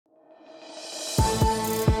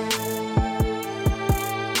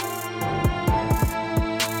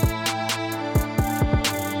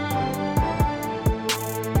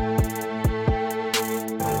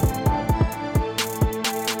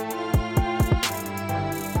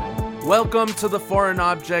Welcome to The Foreign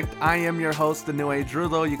Object. I am your host, The New Age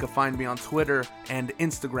Rudo. You can find me on Twitter and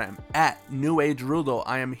Instagram at New Age Rudo.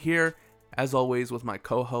 I am here, as always, with my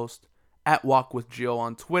co-host at Walk with Gio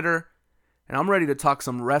on Twitter. And I'm ready to talk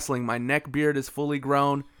some wrestling. My neck beard is fully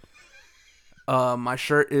grown. My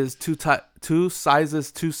shirt is two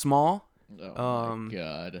sizes too small. Oh my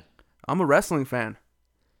God. I'm a wrestling fan.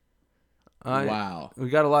 Wow. We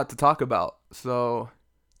got a lot to talk about. So,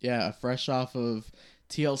 yeah, fresh off of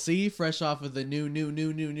TLC, fresh off of the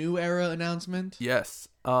new era announcement. yes.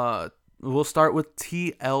 We'll start with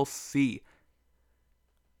TLC.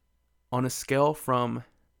 On a scale from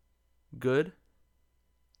good,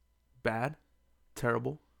 bad,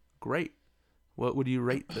 terrible, great, what would you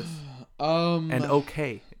rate this? And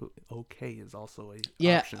okay. Okay is also a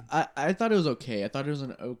option. I thought it was okay. I thought it was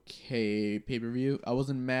an okay pay-per-view. I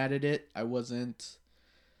wasn't mad at it. I wasn't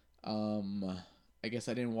I guess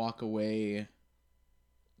I didn't walk away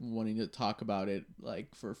wanting to talk about it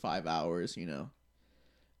like for 5 hours, you know.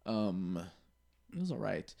 It was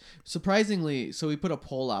alright. Surprisingly, so we put a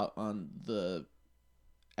poll out on the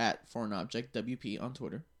at Foreign Object WP on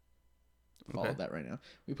Twitter. Follow that right now.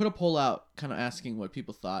 We put a poll out kind of asking what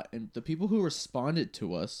people thought, and the people who responded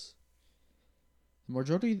to us, the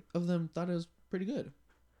majority of them thought it was pretty good.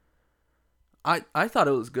 I thought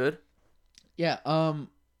it was good. Yeah,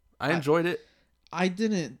 I enjoyed it. I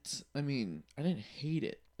didn't hate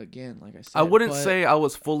it. Again, like I said, I wouldn't say I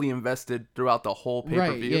was fully invested throughout the whole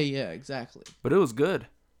pay-per-view. Right, yeah, exactly. But it was good.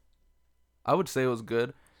 I would say it was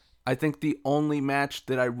good. I think the only match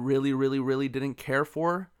that I really, really, really didn't care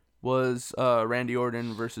for was Randy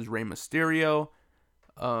Orton versus Rey Mysterio.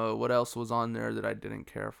 What else was on there that I didn't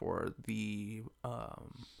care for? The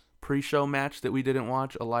pre-show match that we didn't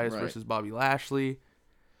watch, Elias versus Bobby Lashley.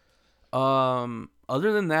 Other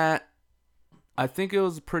than that, I think it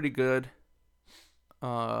was pretty good.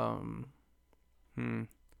 I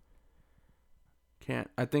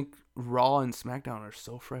think Raw and SmackDown are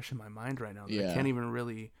so fresh in my mind right now that I can't even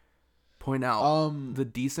really point out the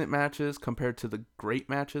decent matches compared to the great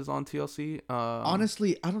matches on TLC.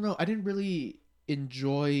 Honestly, I don't know. I didn't really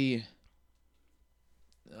enjoy.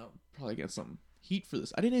 Probably get some heat for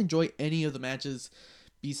this. I didn't enjoy any of the matches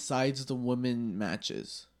besides the women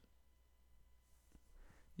matches.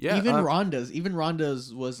 Yeah, even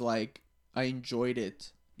Ronda's was like, I enjoyed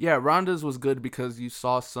it. Yeah, Ronda's was good because you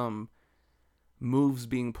saw some moves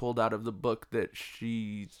being pulled out of the book that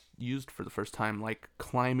she used for the first time, like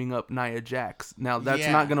climbing up Nia Jax. Now, that's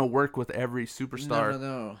not going to work with every superstar.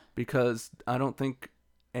 No. Because I don't think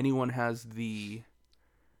anyone has the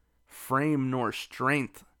frame nor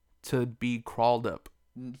strength to be crawled up.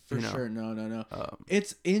 For sure, no.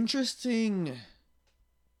 It's interesting.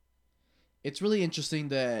 It's really interesting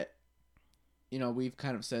that, you know, we've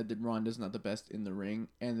kind of said that Ronda's not the best in the ring,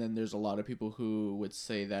 and then there's a lot of people who would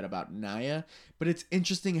say that about Nia, but it's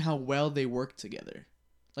interesting how well they work together.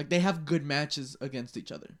 Like, they have good matches against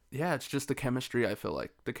each other. Yeah, it's just the chemistry, I feel like.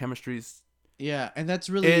 The chemistry's... Yeah, and that's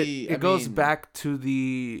really... It goes back to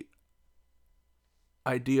the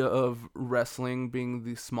idea of wrestling being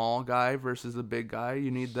the small guy versus the big guy. You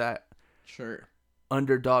need that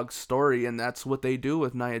underdog story, and that's what they do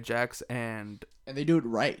with Nia Jax and they do it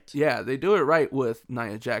right. Yeah, they do it right with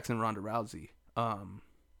Nia Jax and Ronda Rousey. And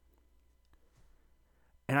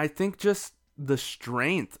I think just the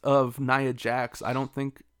strength of Nia Jax, I don't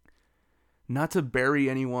think, not to bury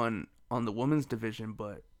anyone on the women's division,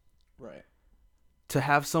 but to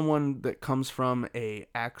have someone that comes from a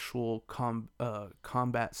actual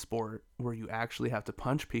combat sport where you actually have to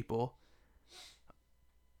punch people,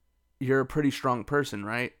 you're a pretty strong person,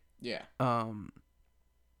 right? Yeah.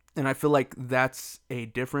 And I feel like that's a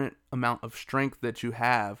different amount of strength that you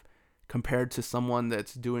have compared to someone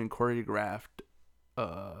that's doing choreographed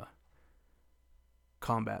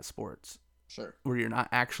combat sports. Sure. Where you're not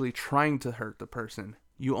actually trying to hurt the person.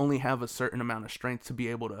 You only have a certain amount of strength to be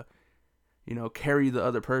able to, you know, carry the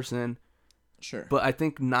other person. Sure. But I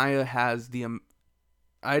think Nia has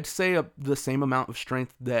I'd say the same amount of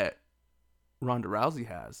strength that Ronda Rousey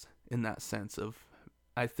has in that sense of,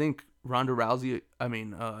 I think Nia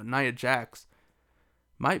Jax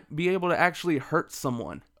might be able to actually hurt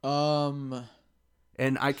someone.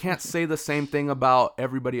 And I can't say the same thing about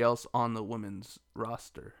everybody else on the women's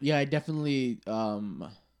roster. Yeah, I definitely I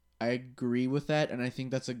agree with that, and I think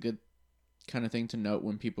that's a good kind of thing to note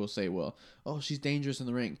when people say, well, oh, she's dangerous in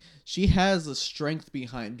the ring. She has a strength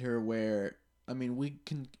behind her where, I mean, we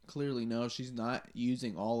can clearly know she's not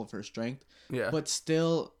using all of her strength. Yeah. But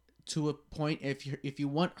still, to a point, if you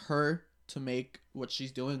want her to make what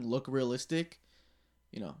she's doing look realistic,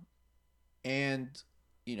 you know, and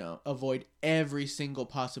avoid every single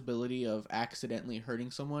possibility of accidentally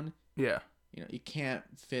hurting someone. Yeah. You can't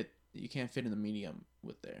fit in the medium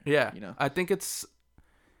with there. Yeah. I think it's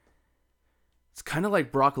kind of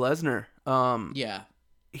like Brock Lesnar. Yeah.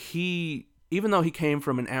 He, even though he came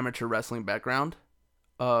from an amateur wrestling background,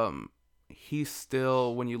 he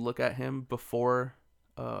still, when you look at him before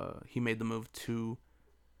he made the move to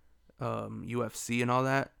UFC and all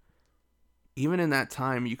that, even in that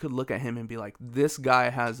time, you could look at him and be like, this guy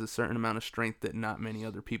has a certain amount of strength that not many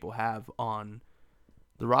other people have on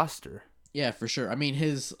the roster. Yeah, for sure. I mean,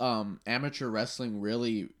 his amateur wrestling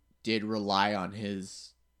really did rely on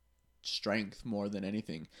his strength more than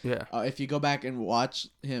anything. Yeah. If you go back and watch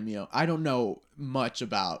him, I don't know much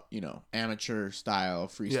about, amateur style,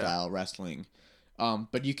 freestyle wrestling.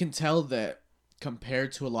 But you can tell that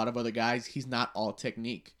compared to a lot of other guys, he's not all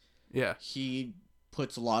technique. Yeah. He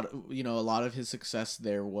puts a lot of his success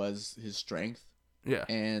there was his strength. Yeah.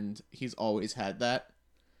 And he's always had that.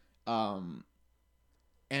 And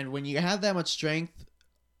when you have that much strength,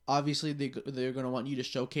 obviously they're going to want you to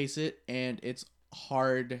showcase it, and it's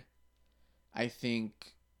hard, I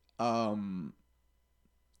think, I don't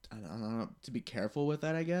know, to be careful with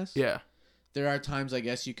that, I guess. Yeah. There are times, I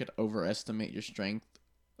guess, you could overestimate your strength,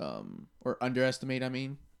 or underestimate, I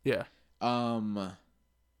mean. Yeah. But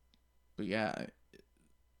yeah,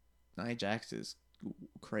 Nia Jax is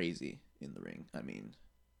crazy in the ring. I mean,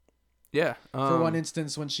 yeah. For one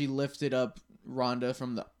instance, when she lifted up Ronda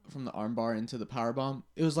from the armbar into the powerbomb,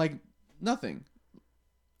 it was like nothing.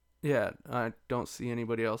 Yeah, I don't see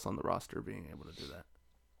anybody else on the roster being able to do that.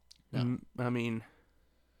 No. I mean,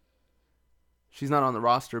 she's not on the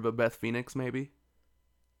roster, but Beth Phoenix maybe.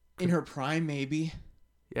 In her prime, maybe.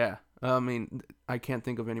 Yeah. I mean, I can't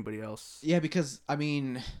think of anybody else. Yeah, because, I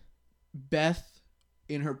mean, Beth,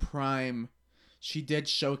 in her prime, she did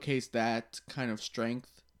showcase that kind of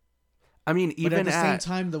strength. I mean, even but at the same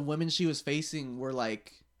time, the women she was facing were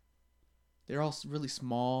like, they're all really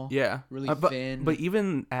small. Yeah. Really thin. But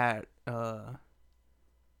even at,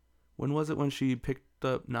 when was it when she picked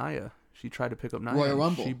up Nia? She tried to pick up Nia. Royal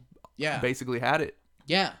Rumble. She yeah. basically had it.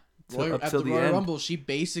 Yeah. Up at till the the Royal end. Rumble, she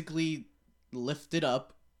basically lifted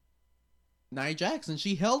up Nia Jax, and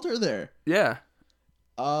she held her there. Yeah.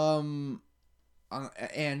 And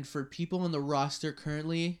for people in the roster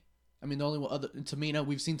currently, I mean, the only other Tamina,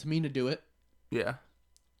 we've seen Tamina do it. Yeah.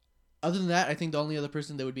 Other than that, I think the only other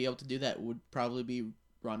person that would be able to do that would probably be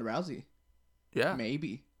Ronda Rousey. Yeah.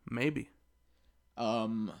 Maybe.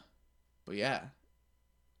 But yeah,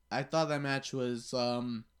 I thought that match was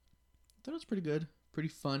pretty good, pretty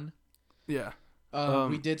fun. Yeah.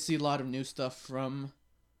 We did see a lot of new stuff from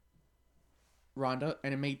Ronda,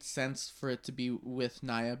 and it made sense for it to be with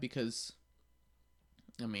Nia because,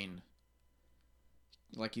 I mean,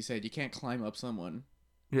 like you said, you can't climb up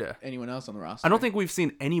anyone else on the roster. I don't think we've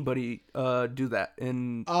seen anybody do that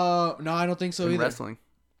in no, I don't think so either. Wrestling.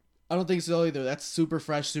 I don't think so either. That's super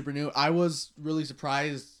fresh, super new. I was really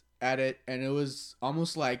surprised at it, and it was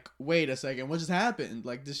almost like, wait a second, what just happened?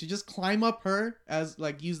 Like, did she just climb up her as,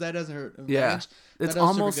 like, use that as her advantage? Yeah. It's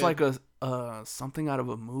almost like a something out of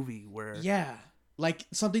a movie where... Yeah. Like,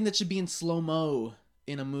 something that should be in slow-mo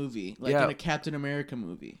in a movie. Like, in a Captain America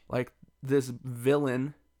movie. Like, this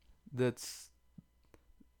villain that's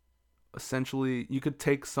essentially... You could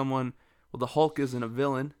take someone... Well, the Hulk isn't a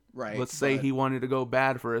villain. Right. Let's say he wanted to go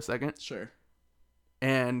bad for a second. Sure.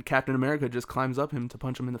 And Captain America just climbs up him to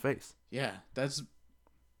punch him in the face. Yeah, that's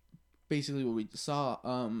basically what we saw.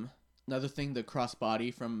 Another thing, the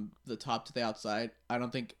crossbody from the top to the outside. I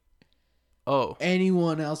don't think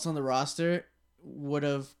anyone else on the roster would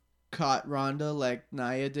have caught Ronda like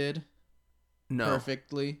Nia did. No.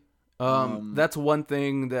 Perfectly. That's one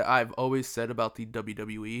thing that I've always said about the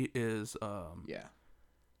WWE is yeah.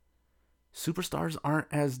 Superstars aren't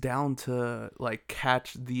as down to like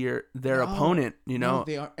catch their opponent, you know. No,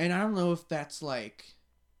 they are, and I don't know if that's like,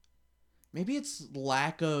 maybe it's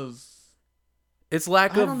lack of. It's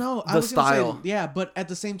lack of I don't know. the style. Say, yeah, but at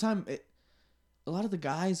the same time, a lot of the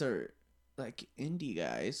guys are like indie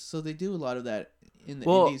guys, so they do a lot of that in the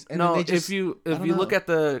indies. And no, they just, if you look at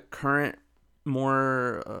the current,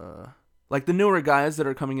 more like the newer guys that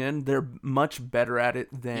are coming in, they're much better at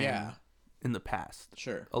it than in the past.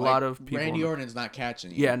 Sure. A lot of people. Randy Orton's not catching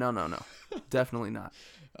you. Yeah, no. Definitely not.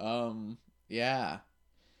 Yeah.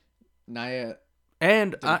 Nia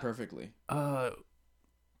did it perfectly.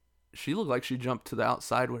 She looked like she jumped to the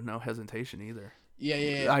outside with no hesitation either.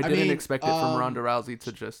 Yeah. I didn't expect it from Ronda Rousey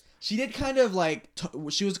to just... She did kind of like...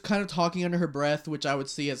 she was kind of talking under her breath, which I would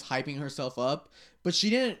see as hyping herself up. But she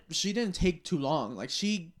didn't take too long. Like,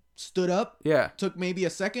 she stood up. Yeah. Took maybe a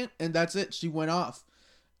second, and that's it. She went off.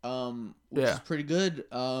 which is pretty good.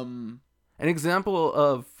 An example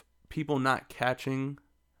of people not catching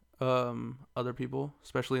other people,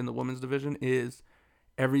 especially in the women's division, is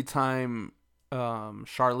every time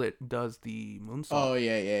Charlotte does the moonsault. Oh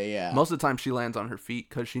yeah. Most of the time she lands on her feet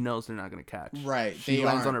because she knows they're not going to catch. Right. She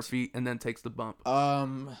lands on her feet and then takes the bump.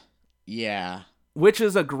 Yeah. Which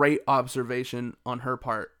is a great observation on her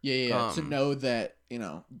part. Yeah. To know that,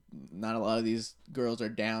 not a lot of these girls are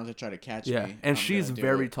down to try to catch me. Yeah, and she's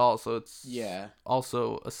very tall, so it's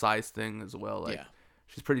also a size thing as well. Like,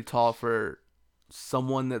 she's pretty tall for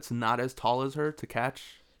someone that's not as tall as her to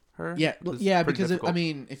catch her. Yeah, because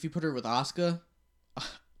if you put her with Asuka,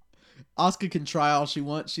 Asuka can try all she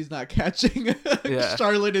wants. She's not catching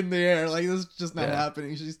Charlotte in the air. Like, this is just not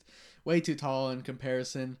happening. She's way too tall in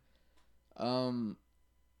comparison.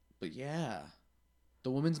 But yeah, the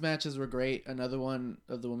women's matches were great. Another one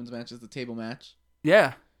of the women's matches, the table match.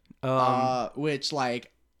 Yeah. Which,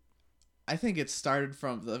 like, I think it started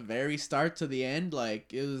from the very start to the end.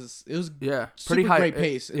 Like, it was pretty high, great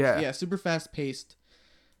pace. Super fast paced.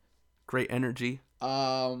 Great energy.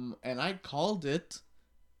 And I called it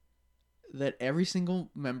that every single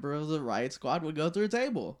member of the Riot Squad would go through a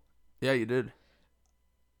table. Yeah, you did.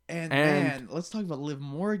 And man, let's talk about Liv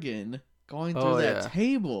Morgan going through that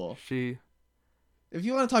table. If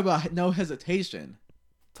you want to talk about no hesitation.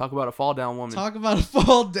 Talk about a fall down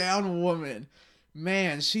woman.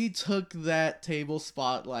 Man, she took that table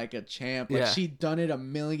spot like a champ. Like, she'd done it a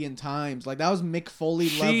million times. Like, that was Mick Foley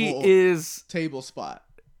level table spot.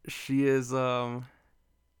 She is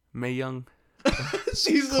Mae Young.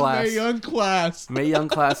 She's the Mae Young class. Mae Young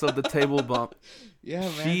class of the table bump. Yeah,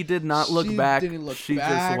 man. She did not look back. She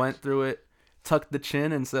just went through it, tucked the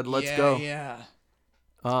chin, and said, "Let's go." Yeah.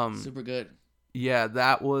 Super good. Yeah,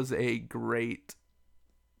 that was a great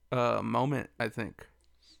moment, I think.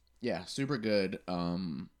 Yeah, super good.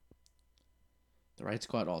 The Riot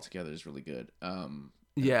Squad altogether is really good.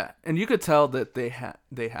 Yeah, and you could tell that they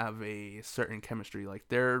have a certain chemistry. Like,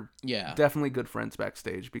 they're definitely good friends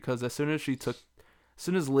backstage, because as soon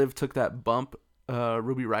as Liv took that bump,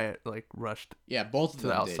 Ruby Riot rushed both to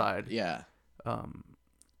the outside. Did. Yeah.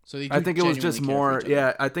 So I think it was just more.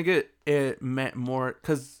 Yeah, I think it meant more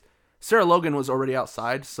because Sarah Logan was already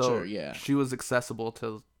outside, so she was accessible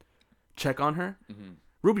to check on her. Mm-hmm.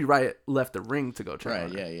 Ruby Riot left the ring to go check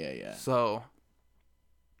on her. Yeah. So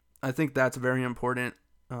I think that's very important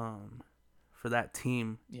for that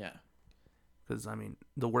team. Yeah. Because,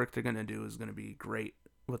 the work they're going to do is going to be great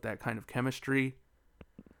with that kind of chemistry.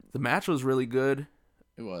 The match was really good.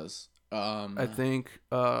 It was. I think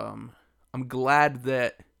I'm glad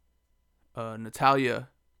that Natalya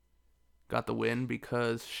got the win,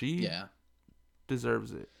 because she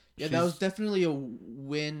deserves it. Yeah, that was definitely a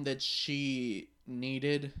win that she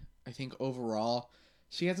needed, I think, overall.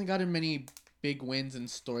 She hasn't gotten many big wins and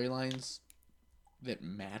storylines that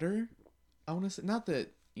matter, I want to say. Not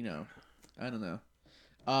that, I don't know.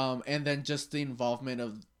 And then just the involvement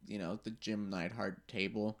of, the Jim Neidhart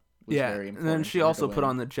table was very important. And then she also put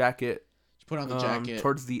on the jacket. She put on the jacket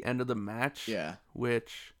towards the end of the match. Yeah.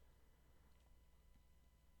 Which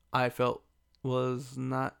I felt was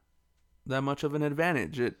not that much of an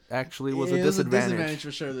advantage. It actually was a disadvantage. A disadvantage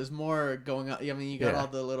for sure. There's more going on. You got all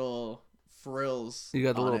the little frills. You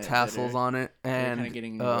got the little tassels on it, and kind of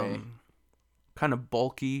getting in the way. Kind of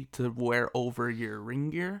bulky to wear over your ring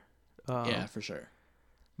gear. Yeah, for sure.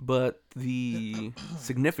 But the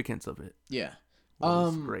significance of it,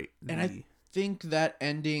 was great. And I think that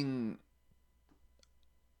ending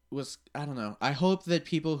was, I don't know. I hope that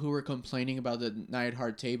people who were complaining about the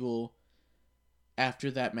Neidhart table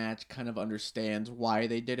after that match kind of understand why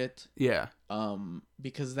they did it. Yeah.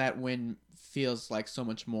 Because that win feels like so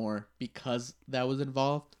much more because that was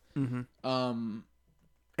involved. Mm-hmm.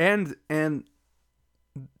 And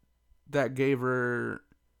that gave her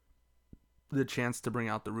the chance to bring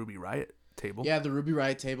out the Ruby Riot table. Yeah, the Ruby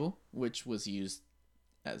Riot table, which was used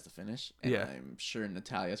as the finish. And I'm sure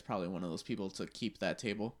Natalya's probably one of those people to keep that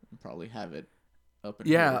table and probably have it up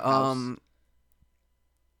in her house.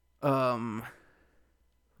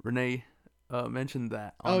 Renee mentioned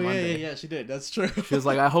that on Monday. Yeah, she did. That's true. She was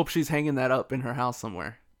like, I hope she's hanging that up in her house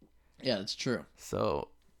somewhere. Yeah, that's true. So,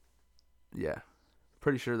 yeah.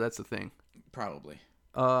 Pretty sure that's the thing. Probably.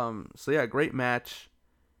 So yeah, great match.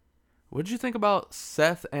 What did you think about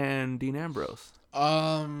Seth and Dean Ambrose?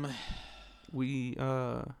 The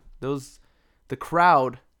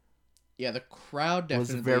crowd. Yeah, the crowd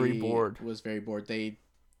definitely was very bored. They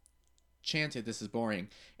chanted, "This is boring,"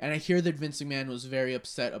 and I hear that Vince McMahon was very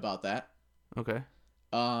upset about that. Okay.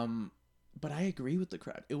 But I agree with the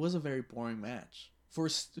crowd. It was a very boring match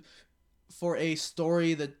for a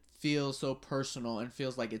story that feels so personal and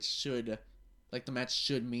feels like like the match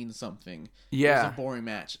should mean something. Yeah. It was a boring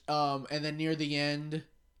match. And then near the end,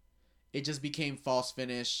 it just became false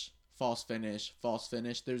finish, false finish, false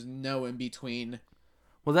finish. There's no in between.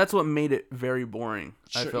 Well, that's what made it very boring.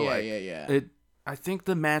 Sure, I feel like. Yeah. I think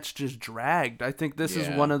the match just dragged. I think this is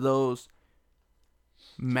one of those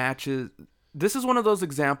matches. This is one of those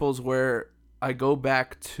examples where I go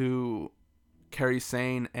back to Kairi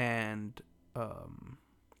Sane and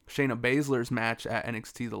Shayna Baszler's match at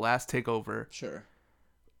NXT, the last takeover. Sure.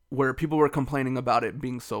 Where people were complaining about it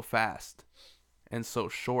being so fast and so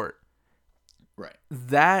short. Right.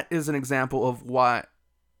 That is an example of why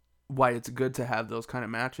it's good to have those kind of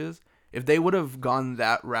matches. If they would have gone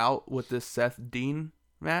that route with this Seth Dean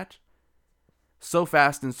match, so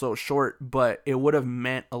fast and so short, but it would have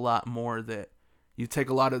meant a lot more that you take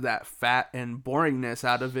a lot of that fat and boringness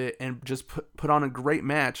out of it and just put on a great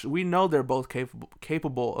match. We know they're both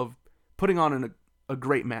capable of putting on a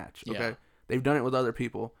great match. Okay, yeah. They've done it with other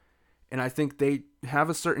people, and I think they have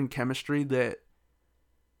a certain chemistry that,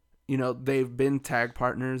 you know, they've been tag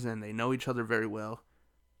partners and they know each other very well.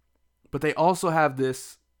 But they also have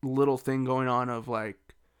this little thing going on of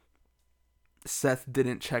like Seth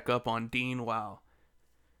didn't check up on Dean while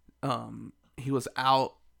he was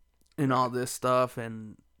out and all this stuff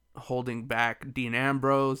and holding back Dean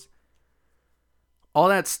Ambrose. All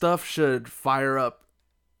that stuff should fire up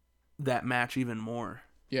that match even more.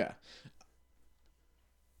 Yeah.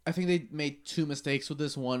 I think they made two mistakes with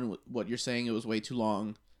this. One, what you're saying, it was way too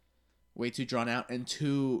long, way too drawn out, and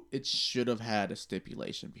two, it should have had a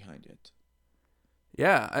stipulation behind it.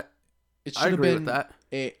 Yeah, it should have been with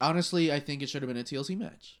that. Honestly, I think it should have been a TLC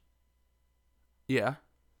match. Yeah,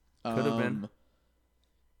 could have been.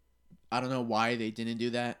 I don't know why they didn't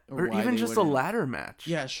do that, or even just a ladder match.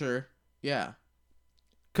 Yeah, sure. Yeah,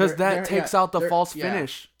 because that takes out the false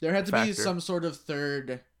finish. There had to be some sort of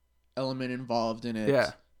third element involved in it.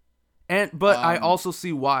 Yeah, but I also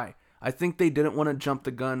see why. I think they didn't want to jump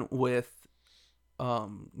the gun with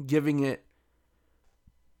giving it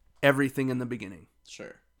everything in the beginning.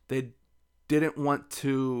 Sure. They didn't want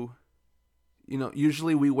to, you know,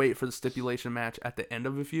 usually we wait for the stipulation match at the end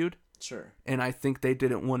of a feud. Sure. And I think they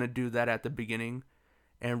didn't want to do that at the beginning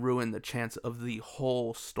and ruin the chance of the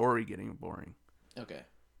whole story getting boring. Okay.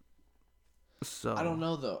 So I don't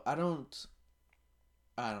know though. I don't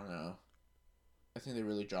know. I think they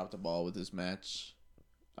really dropped the ball with this match.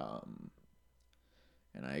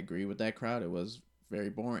 And I agree with that crowd. It was very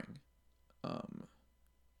boring.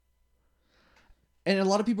 And a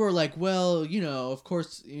lot of people are like, well, you know, of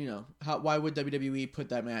course, you know, why would WWE put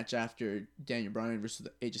that match after Daniel Bryan versus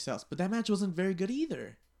AJ Styles? But that match wasn't very good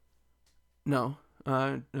either. No.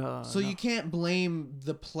 So you can't blame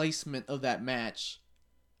the placement of that match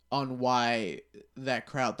on why that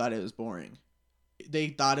crowd thought it was boring. They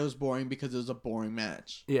thought it was boring because it was a boring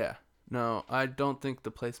match. Yeah. No, I don't think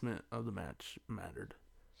the placement of the match mattered.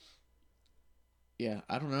 Yeah,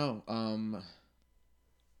 I don't know.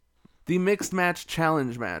 The mixed match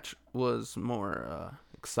challenge match was more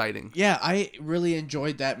exciting. Yeah, I really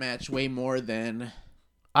enjoyed that match way more than...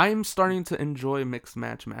 I'm starting to enjoy mixed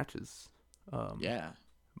matches. Yeah.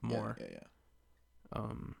 More. Yeah.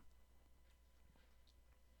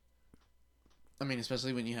 I mean,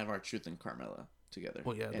 especially when you have R-Truth and Carmella together.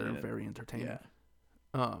 Well, yeah, they're very entertaining. Yeah.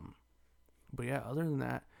 But yeah, other than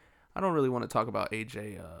that, I don't really want to talk about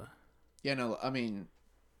AJ. Yeah, no, I mean...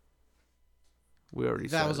 We already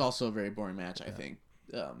that was also a very boring match, I think,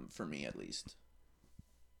 for me at least.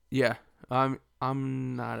 Yeah, I'm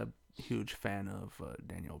not a huge fan of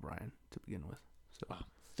Daniel Bryan to begin with. So. Wow,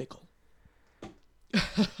 fickle.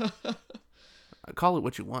 I call it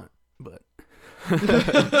what you want, but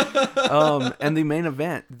and the main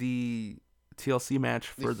event, the TLC match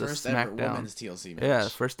for the first SmackDown ever women's TLC match. Yeah,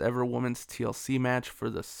 first ever women's TLC match for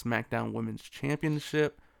the SmackDown Women's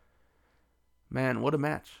Championship. Man, what a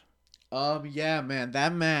match! Yeah, man,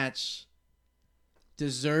 that match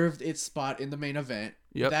deserved its spot in the main event.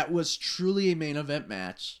 Yep. That was truly a main event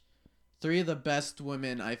match. 3 of the best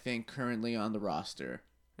women, I think, currently on the roster.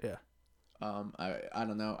 Yeah. I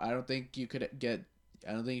don't know. I don't think you could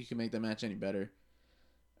make that match any better.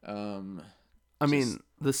 I mean,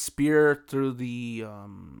 the spear through the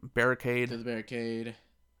barricade. Through the barricade.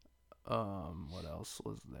 What else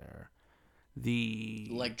was there? The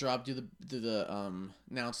leg drop to the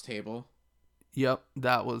announce table. Yep,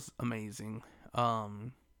 that was amazing.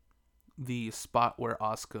 The spot where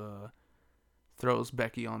Asuka throws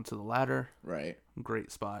Becky onto the ladder. Right.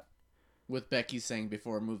 Great spot. With Becky saying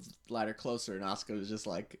before, move the ladder closer, and Asuka was just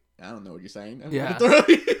like, I don't know what you're saying. Yeah.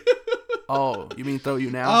 Oh, you mean throw you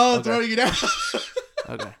now? Oh, Okay. throwing you down.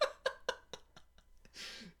 Okay.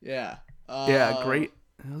 Yeah. Yeah, great.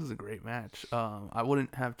 That was a great match. I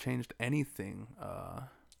wouldn't have changed anything.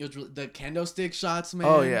 It was the kendo stick shots, man.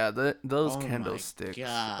 Oh yeah, those Oh kendo my sticks.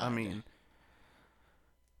 God. I mean,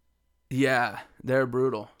 yeah, they're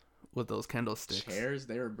brutal with those kendo sticks. Chairs,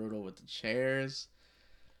 they were brutal with the chairs.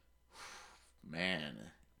 Man.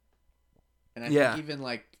 And I think even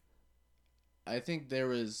like, I think there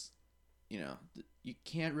was, you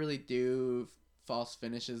can't really do false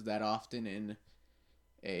finishes that often in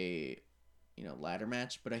a, ladder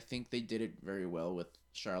match, but I think they did it very well with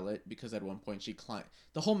Charlotte because at one point she climbed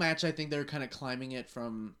the whole match. I think they were kind of climbing it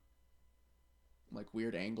from like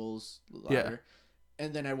weird angles, ladder. Yeah.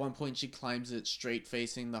 And then at one point she climbs it straight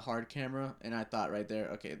facing the hard camera, and I thought right there,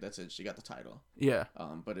 okay, that's it. She got the title. Yeah.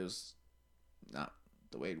 But it was not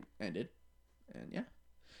the way it ended, and yeah,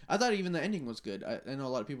 I thought even the ending was good. I know a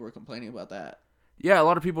lot of people were complaining about that. Yeah, a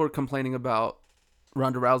lot of people were complaining about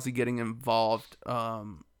Ronda Rousey getting involved.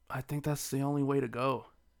 I think that's the only way to go,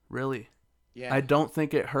 really. Yeah. I don't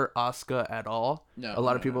think it hurt Asuka at all. No. A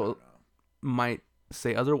lot of people might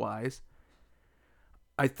say otherwise.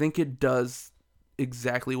 I think it does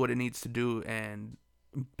exactly what it needs to do and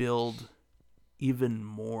build even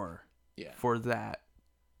more for that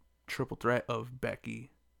triple threat of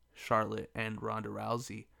Becky, Charlotte, and Ronda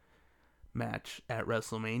Rousey match at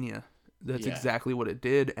WrestleMania. That's exactly what it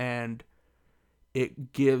did, and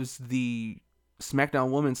it gives the SmackDown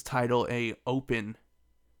Women's title an open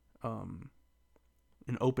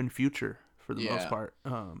future for the most part.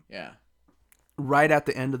 Right at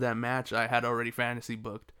the end of that match, I had already fantasy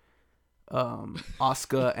booked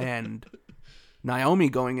Asuka and Naomi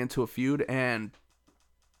going into a feud, and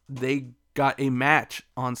they got a match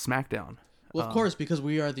on SmackDown. Well, of course, because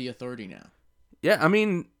we are the authority now. Yeah, I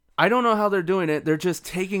mean, I don't know how they're doing it. They're just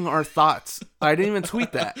taking our thoughts. I didn't even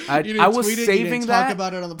tweet that. I was saving that. Talk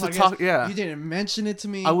about it on the podcast. You didn't mention it to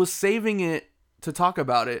me. I was saving it to talk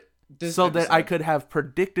about it that I could have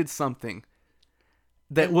predicted something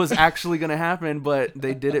that was actually going to happen, but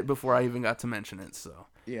they did it before I even got to mention it. So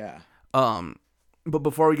yeah. But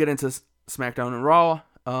before we get into SmackDown and Raw,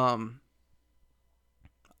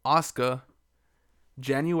 Asuka,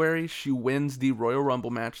 January, she wins the Royal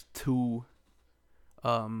Rumble match to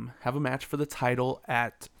have a match for the title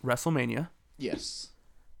at WrestleMania. Yes.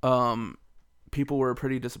 People were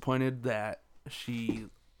pretty disappointed that she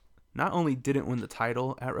not only didn't win the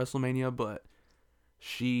title at WrestleMania, but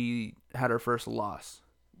she had her first loss.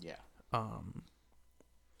 Yeah.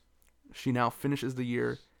 She now finishes the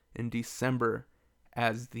year in December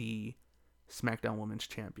as the SmackDown Women's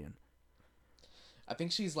Champion. I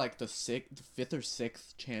think she's like the fifth or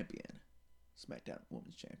sixth champion, SmackDown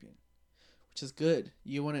Women's Champion, which is good.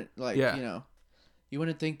 You wouldn't you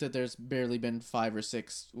wouldn't think that there's barely been 5 or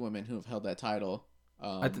 6 women who have held that title.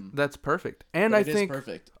 That's perfect, and I think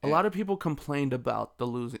perfect. A lot of people complained about the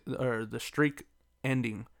losing or the streak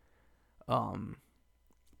ending,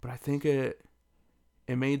 but I think it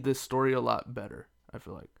made this story a lot better. I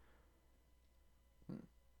feel like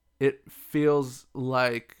it feels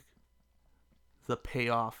like the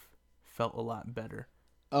payoff felt a lot better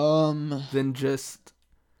than just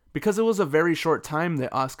because it was a very short time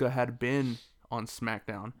that Asuka had been on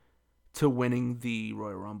SmackDown to winning the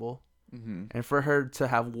Royal Rumble. Mm-hmm. And for her to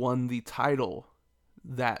have won the title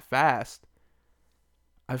that fast,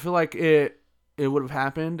 I feel like it would have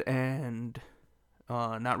happened and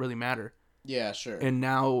not really matter. Yeah, sure. And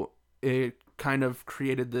now it kind of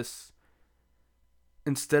created this,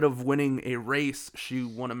 instead of winning a race, she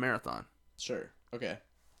won a marathon. Sure. Okay.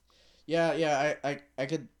 Yeah, I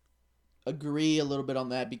could agree a little bit on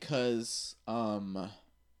that because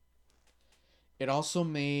it also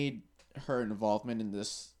made her involvement in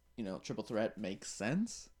this triple threat makes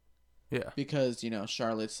sense. Yeah. Because,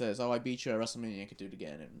 Charlotte says, "Oh, I beat you at WrestleMania, I could do it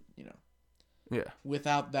again." And, yeah.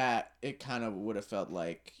 Without that, it kind of would have felt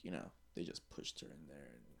like, they just pushed her in there.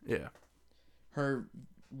 And yeah. Her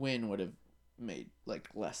win would have made,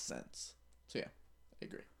 less sense. So, yeah, I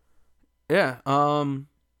agree. Yeah.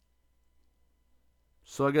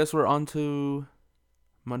 So I guess we're on to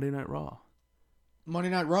Monday Night Raw. Monday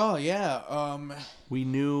Night Raw, yeah. We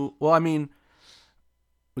knew... Well, I mean...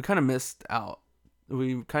 We kind of missed out.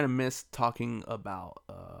 We kind of missed talking about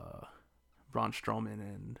Braun Strowman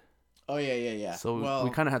and... Oh, yeah. So we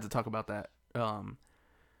kind of had to talk about that. Braun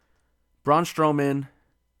Strowman,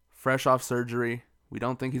 fresh off surgery. We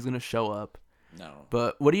don't think he's going to show up. No.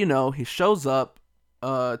 But what do you know? He shows up,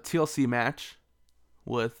 TLC match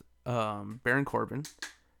with Baron Corbin.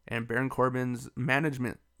 And Baron Corbin's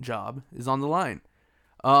management job is on the line.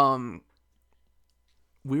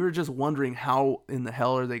 we were just wondering how in the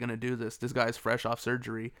hell are they going to do this? This guy's fresh off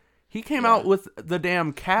surgery. He came out with the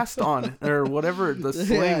damn cast on or whatever, the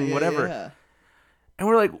sling, whatever. Yeah. And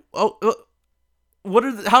we're like,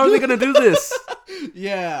 how are they going to do this?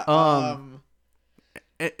 Yeah.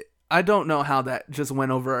 I don't know how that just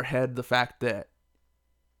went over our head. The fact that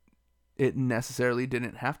it necessarily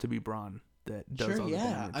didn't have to be Braun that does all the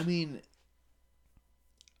damage. I mean,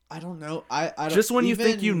 I don't know. I don't, just when you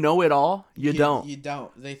think you know it all, you don't. You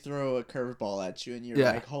don't. They throw a curveball at you, and you're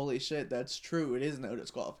like, "Holy shit, that's true! It is no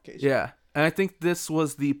disqualification." Yeah, and I think this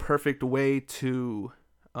was the perfect way to,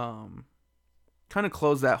 kind of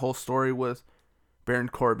close that whole story with Baron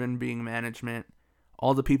Corbin being management,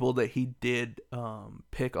 all the people that he did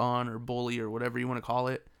pick on or bully or whatever you want to call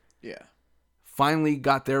it. Yeah. Finally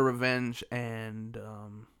got their revenge and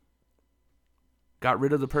got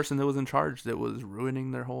rid of the person that was in charge that was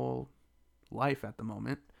ruining their whole life at the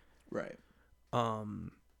moment. Right.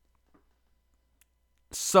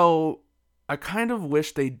 So I kind of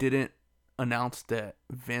wish they didn't announce that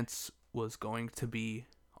Vince was going to be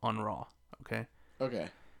on Raw. Okay. Okay.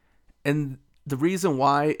 And the reason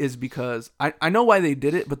why is because I know why they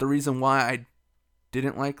did it, but the reason why I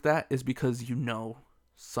didn't like that is because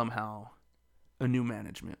somehow a new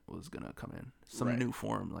management was gonna come in, some new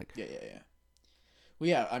form, like yeah. Well,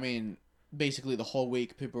 yeah, I mean, basically the whole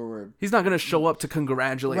week people were. He's not gonna show up to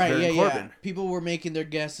congratulate Baron Corbin. Yeah. People were making their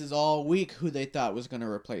guesses all week who they thought was gonna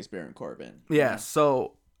replace Baron Corbin. Yeah.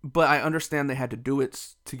 So, but I understand they had to do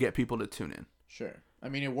it to get people to tune in. Sure. I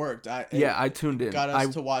mean, it worked. I tuned in. Got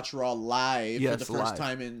us to watch Raw live for the first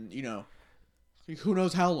time in who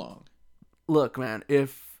knows how long. Look, man,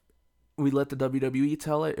 if we let the WWE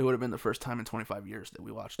tell it, it would have been the first time in 25 years that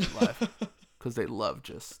we watched it live. Because they love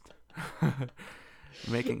just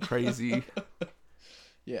making crazy.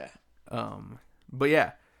 Yeah. But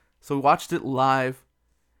yeah, so we watched it live,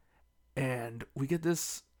 and we get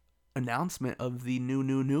this announcement of the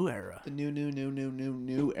new era. The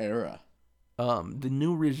new era. The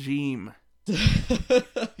new regime.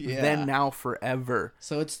 Then, now, forever.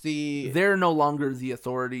 So they're no longer the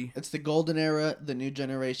authority. It's the golden era, the new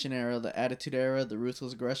generation era, the attitude era, the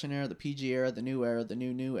ruthless aggression era, the PG era, the new era, the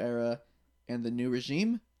new era, and the new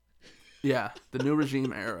regime. Yeah, the new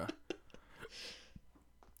regime era.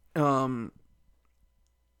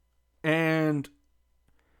 And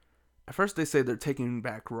at first they say they're taking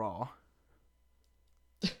back Raw.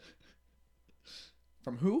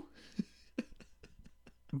 From who?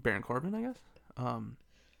 Baron Corbin, I guess.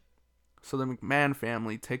 So the McMahon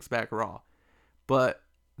family takes back Raw. But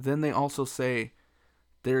then they also say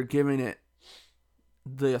they're giving it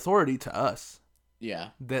the authority to us.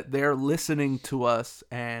 Yeah. That they're listening to us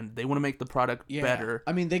and they want to make the product better.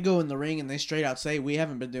 I mean, they go in the ring and they straight out say, we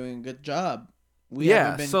haven't been doing a good job. We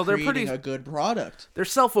haven't been creating a good product. They're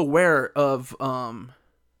self-aware of, not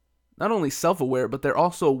only self-aware, but they're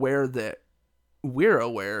also aware that we're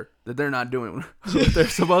aware that they're not doing what they're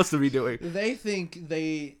supposed to be doing. They think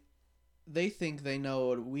they think they know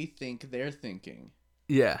what we think they're thinking.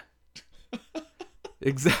 Yeah.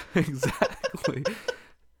 Exactly.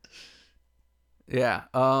 Yeah.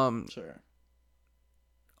 Sure.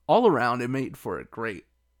 All around, it made for a great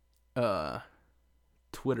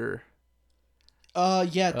Twitter.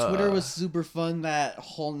 Twitter was super fun that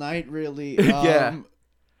whole night, really. Yeah.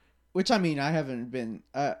 Which, I mean, I haven't been...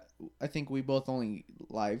 I think we both only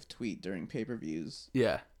live tweet during pay-per-views.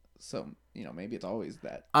 Yeah. So, maybe it's always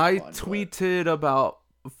that I tweeted about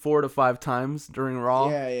 4 to 5 times during Raw.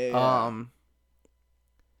 Yeah.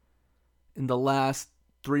 In the last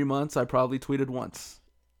 3 months, I probably tweeted once.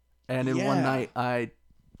 And in one night, I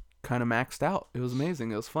kind of maxed out. It was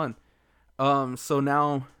amazing. It was fun. So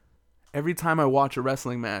now, every time I watch a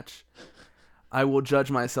wrestling match, I will judge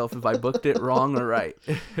myself if I booked it wrong or right.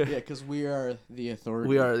 Yeah, because we are the authority.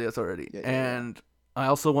 We are the authority. Yeah. And I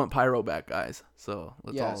also want Pyro back, guys. So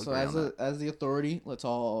let's all agree on that. As the authority,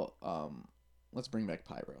 let's bring back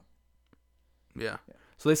Pyro. Yeah.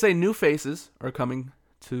 So they say new faces are coming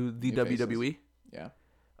to the WWE. Yeah.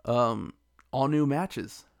 All new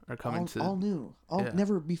matches are coming to... All new.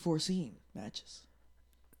 Never before seen matches.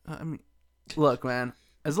 I mean, look, man.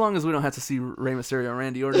 As long as we don't have to see Rey Mysterio and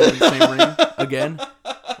Randy Orton in the same ring again,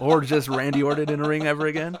 or just Randy Orton in a ring ever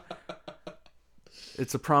again,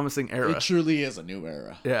 it's a promising era. It truly is a new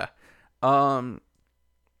era. Yeah.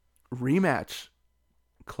 Rematch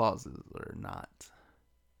clauses are not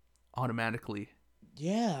automatically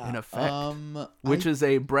in effect, which is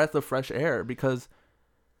a breath of fresh air, because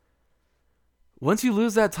once you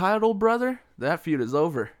lose that title, brother, that feud is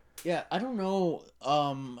over. Yeah, I don't know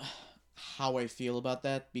how I feel about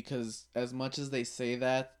that, because as much as they say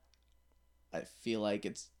that, I feel like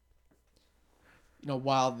it's,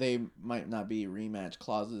 while they might not be rematch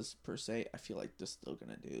clauses per se, I feel like they're still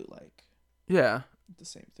gonna do like Yeah. the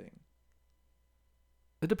same thing.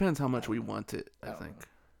 It depends how much we want it, I think.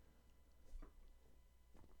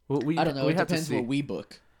 Well, I don't know. It depends what we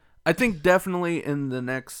book. I think definitely in the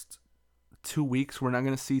next 2 weeks, we're not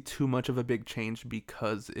going to see too much of a big change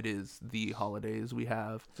because it is the holidays. We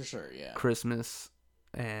have for sure, yeah, Christmas,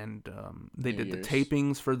 and they did Year's. The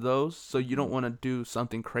tapings for those. So you don't want to do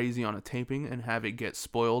something crazy on a taping and have it get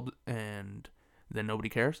spoiled and then nobody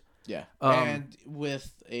cares. Yeah, and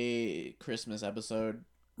with a Christmas episode,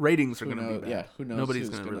 ratings are going to be bad. Yeah, who knows? Nobody's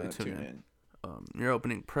going to really tune in. You're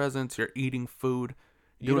opening presents. You're eating food.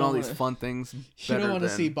 Doing all these fun things. You don't want to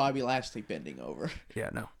see Bobby Lashley bending over.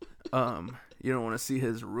 Yeah, no. You don't want to see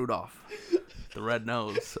his Rudolph, the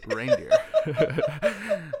red-nosed reindeer.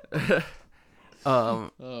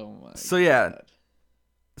 Oh my. So yeah. God.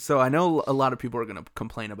 So I know a lot of people are gonna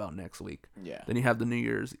complain about next week. Yeah. Then you have the New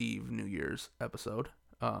Year's Eve, New Year's episode.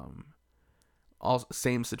 All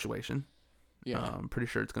same situation. Yeah. I'm pretty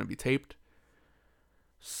sure it's gonna be taped.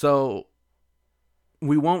 So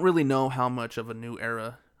we won't really know how much of a new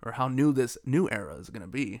era or how new this new era is going to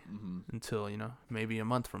be until, maybe a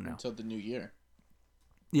month from now. Until the new year.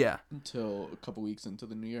 Yeah. Until a couple weeks into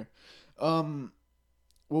the new year. What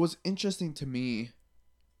was interesting to me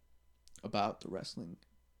about the wrestling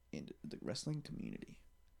community,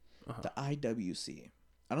 the IWC.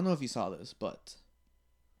 I don't know if you saw this, but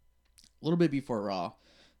a little bit before Raw,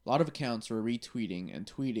 a lot of accounts were retweeting and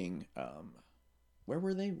tweeting, where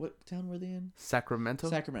were they? What town were they in? Sacramento.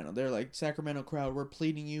 They're like, Sacramento crowd, we're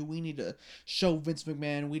pleading you. We need to show Vince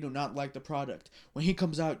McMahon we do not like the product. When he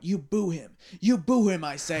comes out, you boo him. You boo him,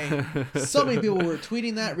 I say. So many people were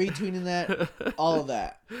tweeting that, retweeting that, all of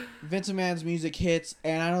that. Vince McMahon's music hits,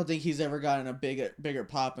 and I don't think he's ever gotten a bigger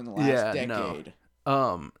pop in the last decade.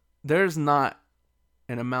 No. There's not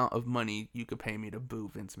an amount of money you could pay me to boo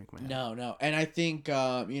Vince McMahon. No. And I think,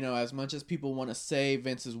 as much as people want to say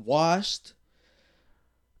Vince is washed,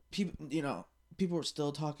 people are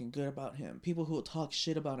still talking good about him. People who will talk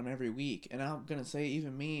shit about him every week, and I'm gonna say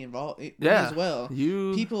even me involved as well.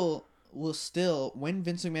 People will still, when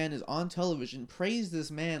Vince McMahon is on television, praise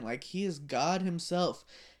this man like he is God himself,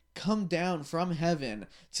 come down from heaven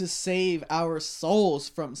to save our souls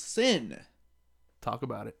from sin. Talk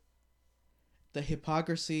about it. The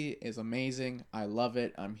hypocrisy is amazing. I love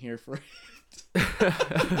it. I'm here for it.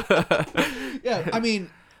 Yeah, I mean.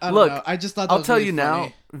 I don't know. I just thought that I'll was tell really you funny.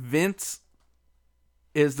 now, Vince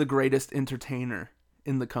is the greatest entertainer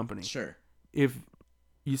in the company. Sure. If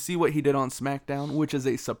you see what he did on SmackDown, which is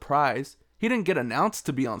a surprise, he didn't get announced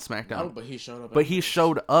to be on SmackDown. No, but he showed up. He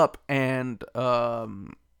showed up, and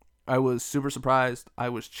I was super surprised. I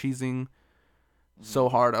was cheesing so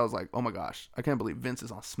hard. I was like, oh my gosh, I can't believe Vince is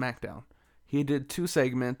on SmackDown. He did 2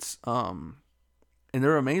 segments, and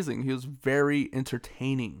they're amazing. He was very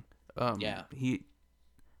entertaining. Yeah.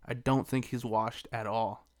 I don't think he's washed at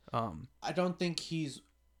all. I don't think he's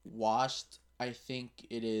washed. I think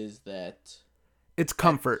it is that it's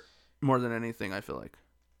comfort more than anything. I feel like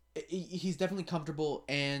he's definitely comfortable,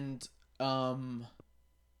 and I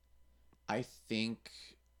think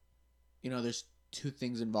there's 2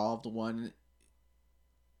 things involved. One,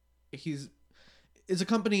 it's a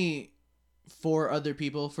company for other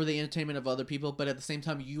people, for the entertainment of other people, but at the same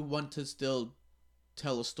time, you want to still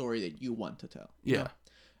tell a story that you want to tell. You know?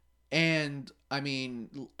 And, I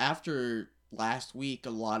mean, after last week, a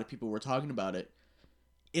lot of people were talking about it.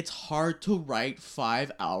 It's hard to write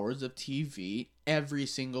 5 hours of TV every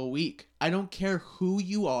single week. I don't care who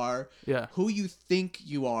you are, who you think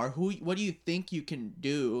you are, what do you think you can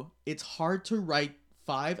do. It's hard to write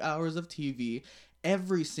 5 hours of TV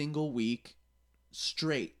every single week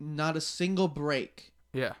straight. Not a single break.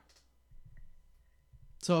 Yeah.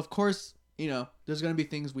 So, of course, there's going to be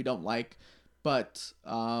things we don't like. But,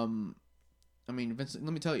 I mean, let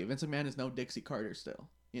me tell you, Vince McMahon is no Dixie Carter still.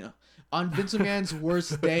 On Vince McMahon's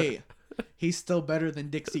worst day, he's still better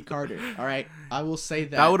than Dixie Carter. All right? I will say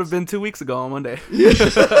that. That would have been 2 weeks ago on Monday.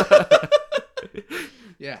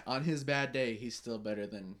 Yeah, on his bad day, he's still better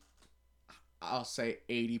than, I'll say,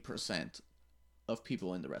 80% of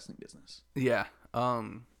people in the wrestling business. Yeah.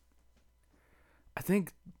 I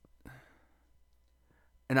think,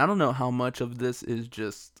 and I don't know how much of this is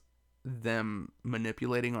just them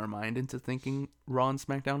manipulating our mind into thinking Raw and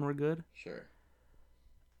SmackDown were good. Sure.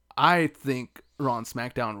 I think Raw and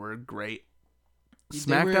SmackDown were great.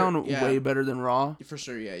 SmackDown way better than Raw. For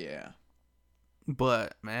sure, yeah.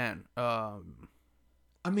 But man, I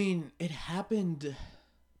mean, it happened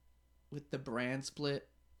with the brand split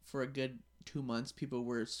for a good 2 months, people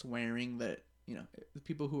were swearing that, the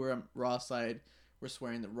people who were on Raw side were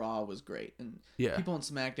swearing that Raw was great. And people on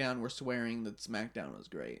SmackDown were swearing that SmackDown was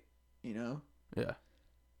great, Yeah.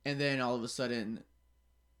 And then all of a sudden,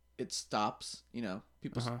 it stops,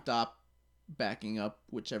 People stop backing up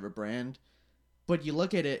whichever brand. But you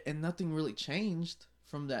look at it, and nothing really changed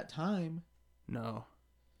from that time. No.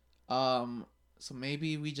 So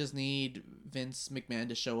maybe we just need Vince McMahon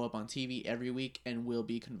to show up on TV every week, and we'll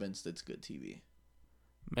be convinced it's good TV.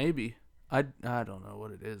 Maybe. I don't know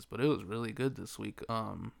what it is, but it was really good this week.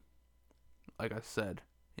 Like I said,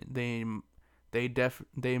 they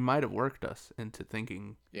might have worked us into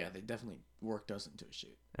thinking. Yeah, they definitely worked us into a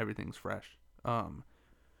shoot. Everything's fresh.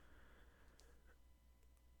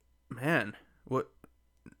 Man, what?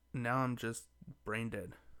 Now I'm just brain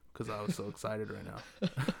dead because I was so excited right now.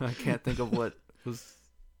 I can't think of what I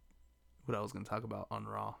was going to talk about on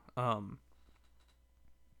Raw.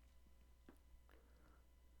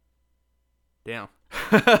 Damn.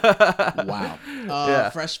 Wow.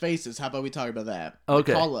 Fresh faces. How about we talk about that?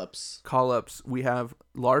 Okay. Call-ups. We have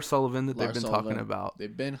Lars Sullivan that they've been talking about.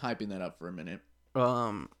 They've been hyping that up for a minute.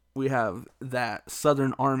 We have that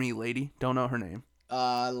Southern Army lady. Don't know her name.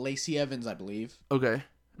 Lacey Evans, I believe. Okay.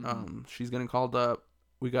 She's getting called up.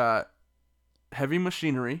 We got Heavy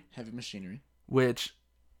Machinery. Which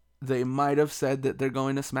they might have said that they're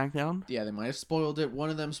going to SmackDown. Yeah, they might have spoiled it.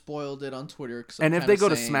 One of them spoiled it on Twitter. And if they go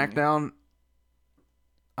to SmackDown,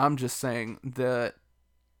 I'm just saying that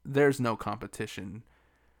there's no competition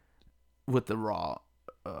with the Raw.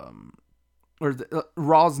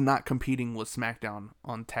 Raw's not competing with SmackDown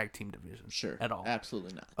on tag team division. Sure. At all.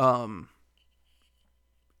 Absolutely not.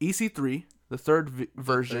 EC3, the third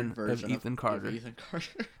version of Ethan Carter.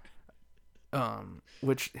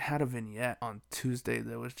 Which had a vignette on Tuesday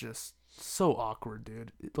that was just so awkward,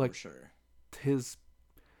 dude. Like, sure.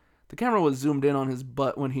 The camera was zoomed in on his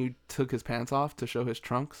butt when he took his pants off to show his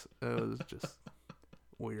trunks. It was just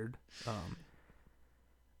weird.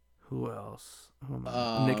 Who else?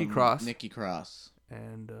 Nikki Cross. Nikki Cross.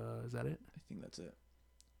 And is that it? I think that's it.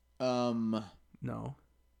 No.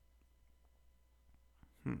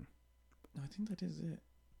 No, I think that is it.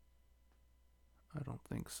 I don't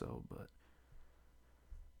think so, but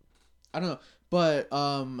I don't know. But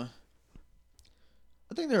I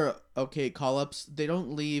think they're okay call-ups. They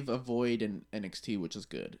don't leave a void in NXT, which is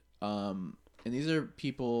good. And these are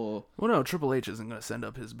people. Well, no, Triple H isn't gonna send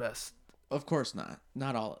up his best. Of course not.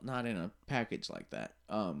 Not in a package like that.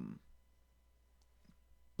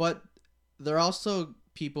 But they're also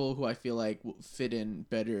people who I feel like will fit in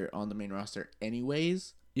better on the main roster,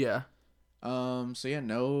 anyways. Yeah. So yeah,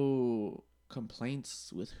 no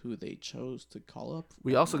complaints with who they chose to call up.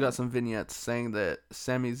 We also got some vignettes saying that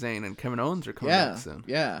Sami Zayn and Kevin Owens are coming back soon.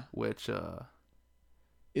 Yeah. Which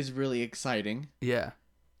is really exciting. Yeah.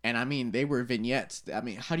 And I mean, they were vignettes. I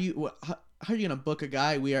mean, how are you gonna book a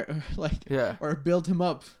guy or build him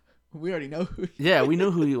up? We already know who we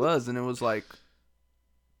knew who he was, and it was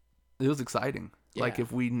exciting. Yeah. Like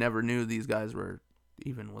if we never knew these guys were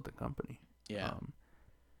even with the company. Yeah.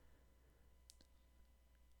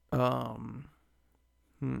 Well,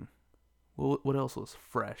 what else was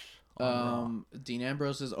fresh? Dean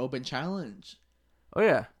Ambrose's open challenge. Oh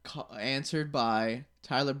yeah. Answered by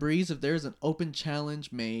Tyler Breeze. If there's an open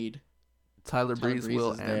challenge made, Tyler Breeze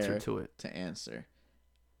will answer to it. To answer.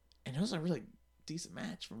 And it was a really decent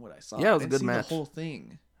match from what I saw. Yeah, it was a good match. The whole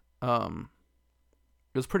thing. It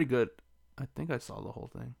was pretty good. I think I saw the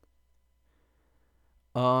whole thing.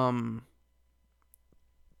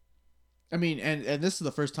 I mean, and this is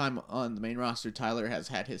the first time on the main roster Tyler has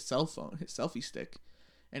had his cell phone, his selfie stick,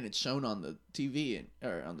 and it's shown on the TV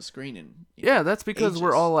or on the screen. And that's because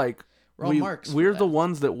we're all like, we're the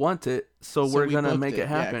ones that want it, so we're gonna make it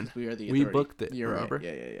happen. Yeah, we are the authority. We booked it. You're remember?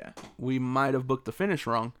 Right. Yeah. We might have booked the finish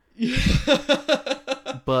wrong,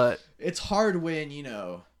 but it's hard when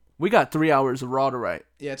we got 3 hours of Raw to write.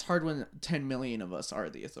 Yeah, it's hard when 10 million of us are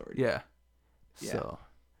the authority. Yeah. So,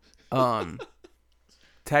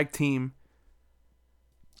 tag team.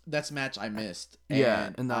 That's a match I missed.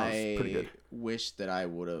 And that was pretty good. Wish that I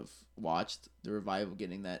would have watched the Revival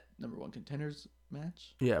getting that number 1 contenders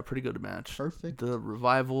match. Yeah, pretty good match. Perfect. The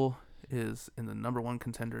Revival is in the number 1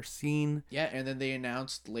 contender scene. Yeah, and then they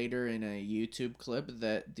announced later in a YouTube clip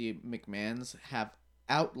that the McMahons have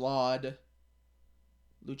outlawed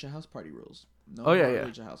Lucha House Party rules. No more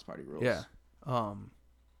Lucha House Party rules. Yeah.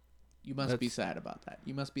 You must be sad about that.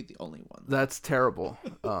 You must be the only one. That's terrible.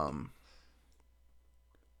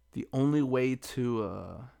 The only way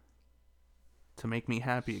to make me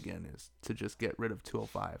happy again is to just get rid of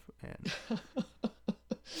 205 and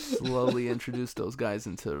slowly introduce those guys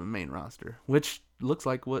into the main roster, which looks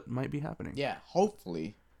like what might be happening. Yeah,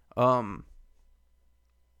 hopefully.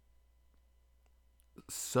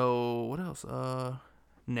 So what else?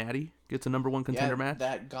 Natty gets a number 1 contender match.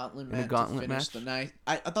 That gauntlet match. In a gauntlet to finish match. The night.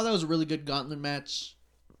 I thought that was a really good gauntlet match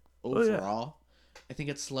overall. I think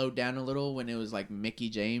it slowed down a little when it was like Mickey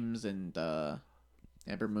James and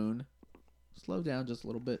Ember Moon. Slowed down just a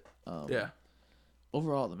little bit. Yeah.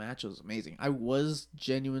 Overall, the match was amazing. I was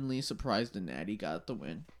genuinely surprised that Natty got the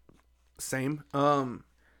win. Same. Yeah,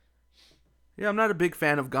 I'm not a big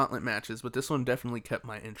fan of gauntlet matches, but this one definitely kept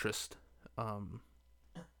my interest.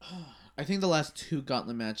 I think the last 2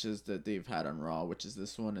 gauntlet matches that they've had on Raw, which is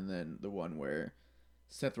this one and then the one where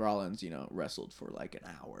Seth Rollins, wrestled for like an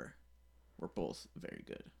hour, were both very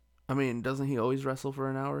good. I mean, doesn't he always wrestle for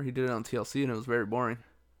an hour? He did it on TLC and it was very boring.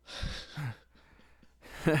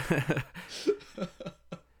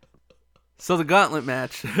 So the gauntlet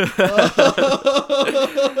match.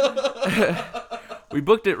 We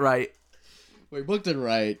booked it right. We booked it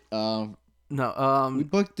right. No, we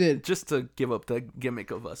booked it just to give up the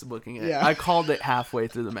gimmick of us booking it. Yeah. I called it halfway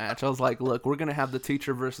through the match. I was like, look, we're going to have the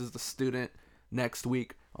teacher versus the student next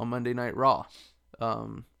week on Monday Night Raw.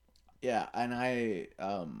 Yeah, and I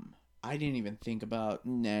didn't even think about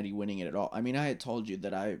Natty winning it at all. I mean, I had told you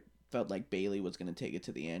that I felt like Bayley was going to take it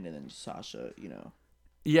to the end, and then Sasha,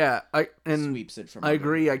 Yeah, sweeps it from I her.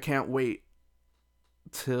 agree. I can't wait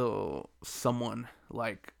till someone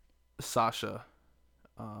like Sasha,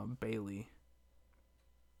 Bayley,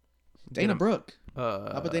 Dana Brooke. How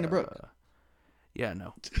about Dana Brooke? Yeah,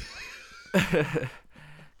 no.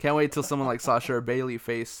 Can't wait till someone like Sasha or Bayley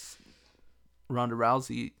face Ronda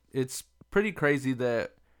Rousey. It's pretty crazy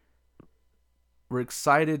that we're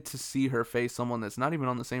excited to see her face someone that's not even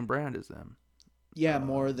on the same brand as them. Yeah,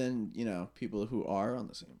 more than, people who are on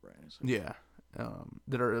the same brand. So. Yeah,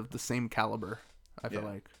 that are of the same caliber, I feel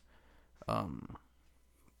like.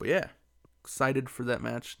 But yeah, excited for that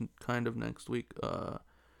match kind of next week.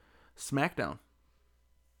 SmackDown.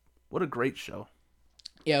 What a great show.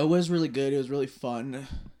 Yeah, it was really good. It was really fun.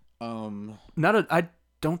 I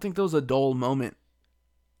don't think there was a dull moment.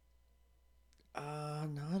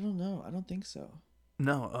 No, I don't know. I don't think so.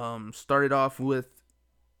 No, started off with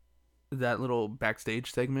that little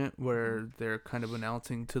backstage segment where they're kind of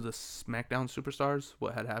announcing to the SmackDown superstars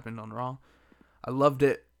what had happened on Raw. I loved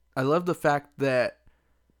it. I love the fact that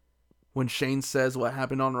when Shane says what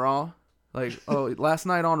happened on Raw, like, oh, last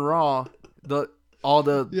night on Raw, all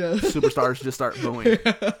the superstars just start booing.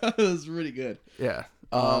 It was really good. Yeah.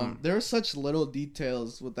 There were such little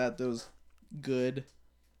details with that was good,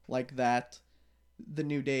 like that. The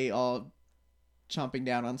New Day all chomping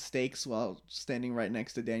down on steaks while standing right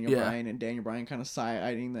next to Daniel Bryan, and Daniel Bryan kind of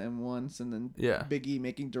side-eyeing them once, and then Big E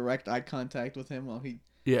making direct eye contact with him while he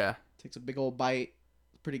takes a big old bite.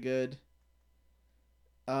 Pretty good.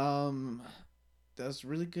 That was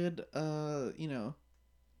really good. Kind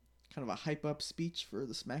of a hype up speech for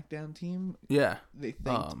the SmackDown team. Yeah. They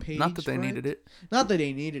thanked Paige. Not that they needed it. Not that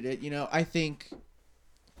they needed it. I think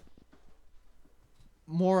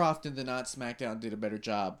more often than not, SmackDown did a better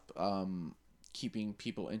job keeping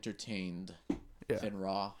people entertained than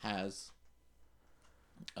Raw has.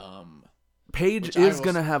 Paige is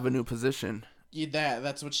going to have a new position. Yeah,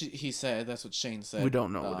 that's what he said. That's what Shane said. We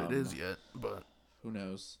don't know what it is yet, but who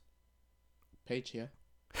knows? Paige, yeah.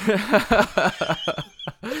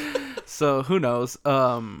 So who knows?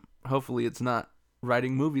 Hopefully it's not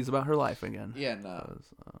writing movies about her life again. Yeah, no.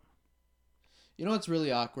 You know what's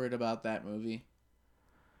really awkward about that movie?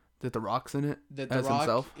 That The Rock's in it. That The Rock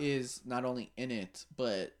himself is not only in it,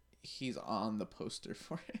 but he's on the poster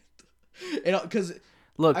for it. Because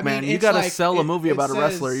look, man, you gotta sell a movie about a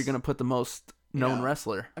wrestler. You're gonna put the most known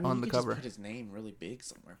wrestler on the cover. Just put his name really big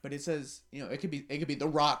somewhere, but it says, it could be The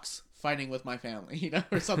Rock's fighting with my family,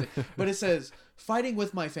 or something. But it says fighting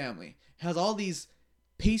with my family. It has all these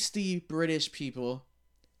pasty British people.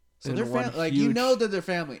 So they're that they're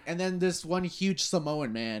family, and then this one huge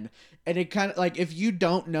Samoan man, and it kind of like if you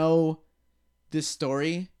don't know this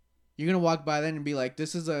story, you're gonna walk by then and be like,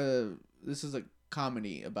 this is a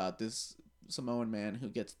comedy about this Samoan man who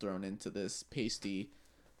gets thrown into this pasty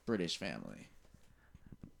British family.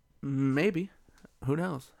 Maybe, who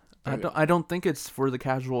knows? I don't think it's for the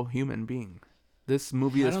casual human being. This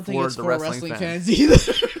movie is for the wrestling fans either.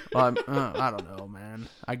 I don't know, man.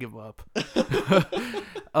 I give up.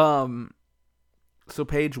 So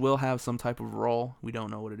Paige will have some type of role. We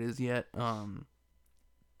don't know what it is yet. And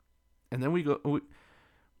then we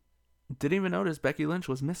didn't even notice Becky Lynch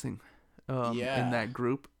was missing in that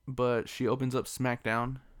group, but she opens up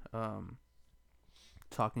SmackDown.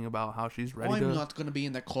 talking about how she's ready I'm to... not gonna be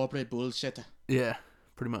in that corporate bullshit. Yeah,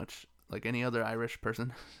 pretty much. Like any other Irish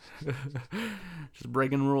person. Just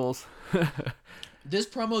breaking rules. This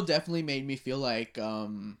promo definitely made me feel like...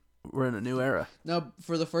 We're in a new era. No,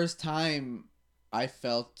 for the first time, I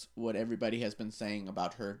felt what everybody has been saying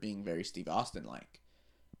about her being very Steve Austin-like.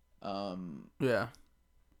 Yeah.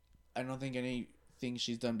 I don't think anything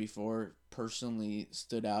she's done before personally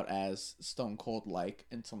stood out as Stone Cold-like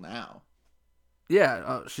until now.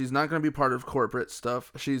 Yeah, she's not going to be part of corporate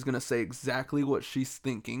stuff. She's going to say exactly what she's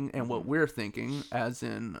thinking and what we're thinking, as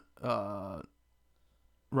in Ronda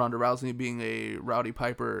Rousey being a Rowdy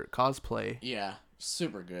Piper cosplay. Yeah,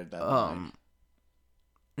 super good. That line.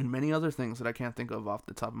 And many other things that I can't think of off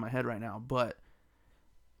the top of my head right now. But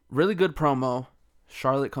really good promo.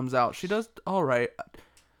 Charlotte comes out. She does all right.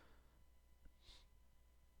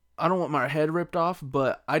 I don't want my head ripped off,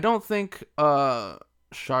 but I don't think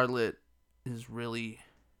Charlotte is really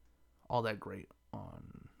all that great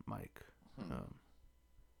on mic.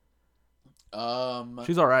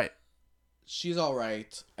 She's all right. She's all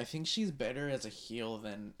right. I think she's better as a heel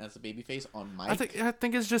than as a babyface on mic. I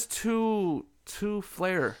think it's just too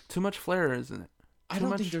flair. Too much flair, isn't it? I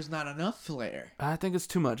don't think there's not enough flair. I think it's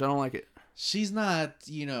too much. I don't like it. She's not,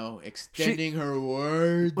 extending her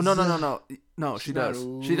words. Well, no, she does.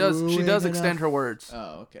 She does extend her words.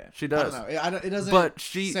 Oh, okay. She does. I don't know. It doesn't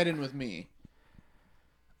set in with me.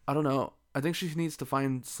 I don't know. I think she needs to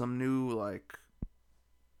find some new,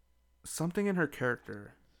 something in her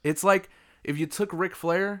character. It's like if you took Ric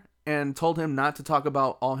Flair and told him not to talk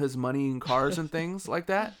about all his money and cars and things like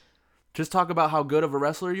that, just talk about how good of a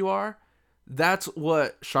wrestler you are. That's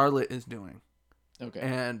what Charlotte is doing. Okay.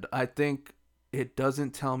 And I think it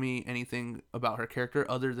doesn't tell me anything about her character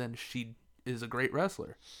other than she is a great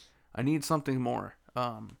wrestler. I need something more.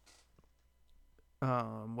 What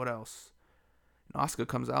else? Asuka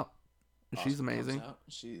comes out. She's amazing.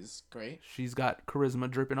 She's great. She's got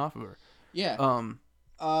charisma dripping off of her. Yeah.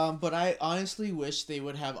 But I honestly wish they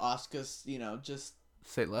would have Asuka's, just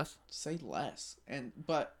say less. Say less.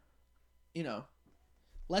 But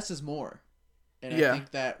less is more. And yeah. I think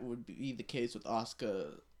that would be the case with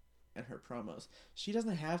Asuka and her promos. She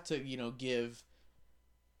doesn't have to, give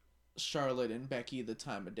Charlotte and Becky the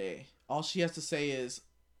time of day. All she has to say is,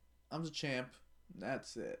 I'm the champ.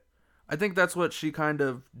 That's it. I think that's what she kind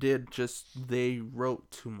of did. Just they wrote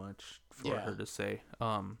too much for her to say.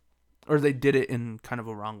 Or they did it in kind of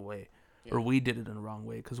a wrong way. Yeah. Or we did it in a wrong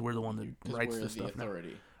way because we're the one that writes this stuff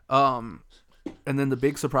authority. Now. And then the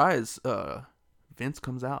big surprise, Vince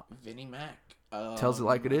comes out. Vinnie Mac. Tells it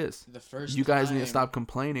like it is. The first you guys need to stop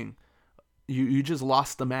complaining. You just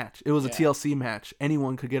lost the match. It was a TLC match.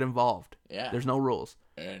 Anyone could get involved. Yeah. There's no rules.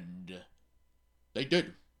 And they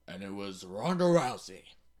did. And it was Ronda Rousey.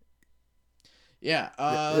 Yeah.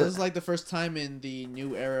 This is like the first time in the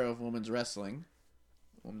new era of women's wrestling,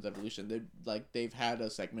 women's evolution. They've had a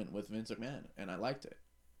segment with Vince McMahon, and I liked it.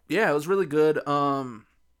 Yeah, it was really good.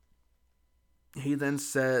 He then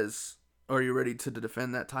says, are you ready to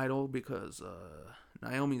defend that title? Because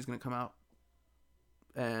Naomi's going to come out.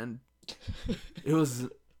 And it was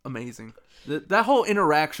amazing. That whole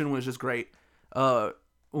interaction was just great.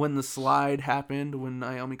 When the slide happened, when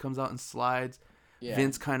Naomi comes out and slides,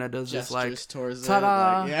 Vince kind of does gestures this towards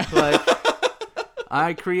ta-da!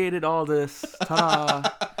 I created all this.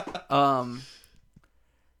 Ta-da!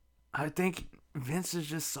 I think Vince is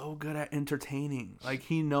just so good at entertaining.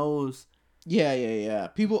 He knows... Yeah.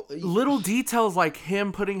 People little details like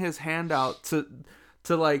him putting his hand out to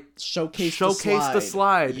showcase the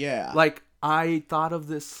slide. Yeah. I thought of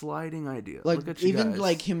this sliding idea. Look at you even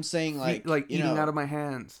guys. Him saying eating out of my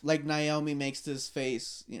hands. Naomi makes this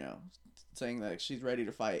face, saying that she's ready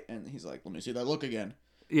to fight, and he's like, "Let me see that look again."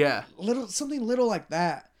 Yeah. Something little like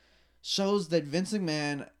that shows that Vince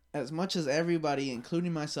McMahon, as much as everybody,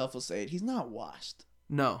 including myself, will say it, he's not washed.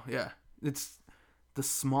 No, yeah. It's the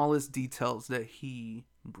smallest details that he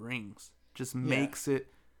brings just makes it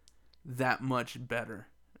that much better.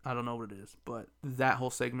 I don't know what it is, but that whole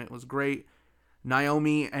segment was great.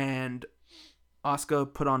 Naomi and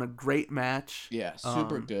Asuka put on a great match. Yeah,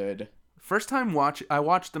 super good. First time I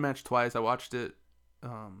watched the match twice. I watched it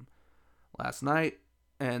last night,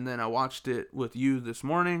 and then I watched it with you this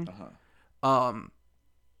morning.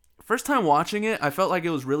 First time watching it, I felt like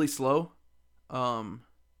it was really slow.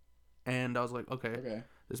 And I was like, okay.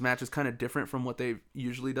 This match is kind of different from what they've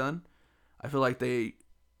usually done. I feel like they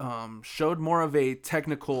showed more of a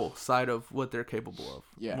technical side of what they're capable of.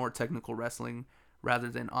 Yeah. More technical wrestling rather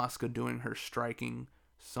than Asuka doing her striking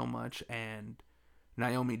so much and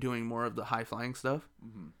Naomi doing more of the high-flying stuff.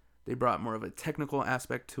 Mm-hmm. They brought more of a technical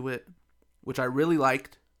aspect to it. which I really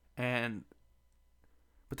liked.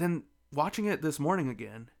 But then watching it this morning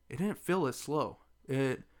again, it didn't feel as slow.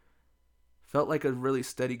 It felt like a really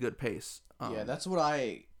steady, good pace. Yeah, that's what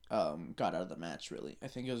I got out of the match, really. I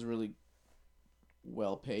think it was really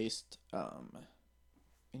well paced.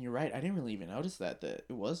 And you're right, I didn't really even notice that it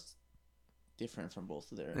was different from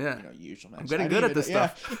both of their usual matches. I'm getting good at this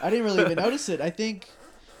stuff. Yeah, I didn't really even notice it. I think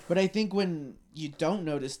when you don't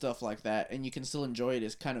notice stuff like that and you can still enjoy it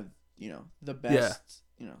is kind of, the best.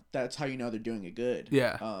 Yeah. That's how you know they're doing it good.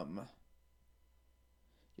 Yeah.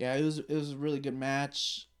 Yeah, it was a really good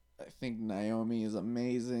match. I think Naomi is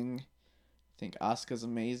amazing. I think Asuka's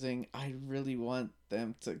amazing. I really want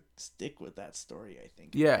them to stick with that story, I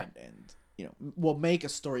think. Yeah. And we'll make a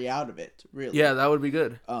story out of it, really. Yeah, that would be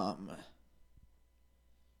good.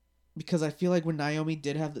 Because I feel like when Naomi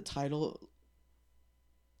did have the title,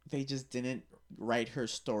 they just didn't write her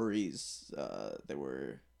stories that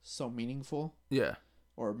were so meaningful. Yeah.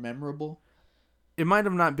 Or memorable. It might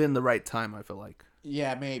have not been the right time, I feel like.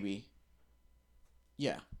 Yeah, maybe.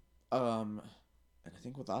 Yeah. And I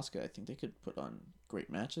think with Asuka, I think they could put on great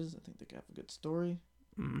matches. I think they could have a good story.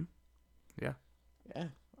 Mm-hmm. Yeah. Yeah.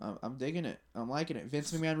 I'm digging it. I'm liking it.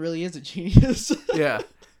 Vince McMahon really is a genius. Yeah.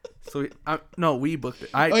 So we booked it.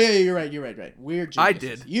 Oh yeah, you're right. Right. We're geniuses. I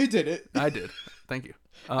did. You did it. I did. Thank you.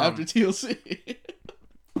 After TLC.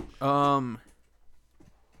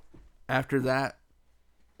 After that,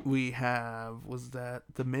 was that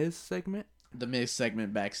the Miz segment? The Miz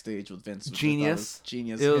segment backstage with Vince. Genius.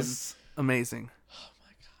 Genius. It was amazing. Oh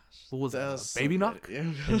my gosh. What was that? So Baby knock?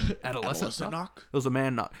 Yeah. Adolescent knock? It was a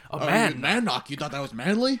man knock. Man knock. You thought that was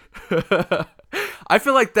manly? I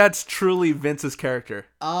feel like that's truly Vince's character.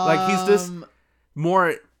 Like he's this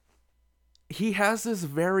more. He has this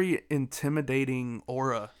very intimidating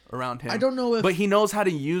aura around him. I don't know if, but he knows how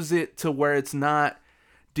to use it to where it's not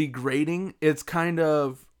degrading. It's kind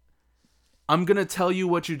of, I'm gonna tell you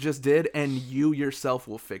what you just did, and you yourself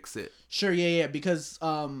will fix it. Sure, yeah, because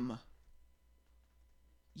I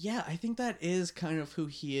think that is kind of who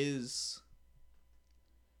he is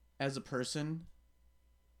as a person.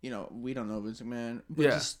 We don't know Vince McMahon, but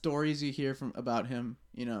the stories you hear about him,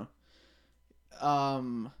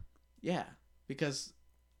 yeah, because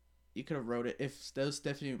you could have wrote it if there was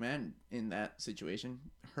Stephanie McMahon in that situation,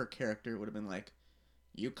 her character would have been like,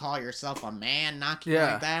 "You call yourself a man knocking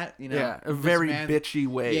like that?" A very bitchy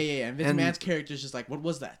way. Yeah. And Vince McMahon's character is just like, "What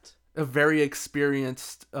was that?" A very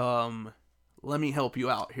experienced. Let me help you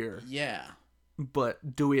out here. Yeah.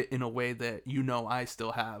 But do it in a way that I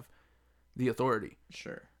still have the authority.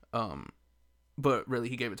 Sure. But really,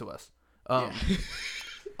 he gave it to us.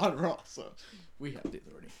 On Raw, so we have the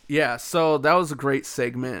authority. Yeah, so that was a great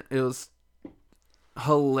segment. It was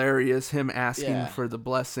hilarious, him asking for the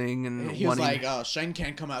blessing and he was like, "Oh, Shane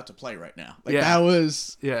can't come out to play right now." Like yeah. that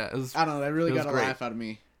was it was. I don't know. That really got a laugh out of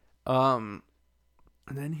me. And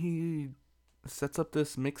then he sets up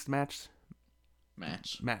this mixed match.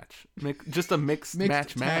 Just a mixed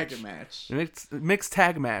tag match. Mixed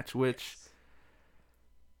tag match, which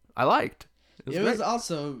I liked. It was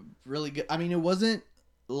also really good. I mean, it wasn't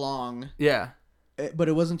long. Yeah. But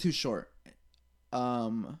it wasn't too short. It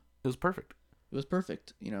was perfect. It was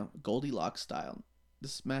perfect. Goldilocks style.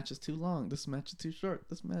 This match is too long. This match is too short.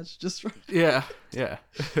 This match is just right. Yeah.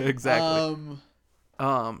 Exactly.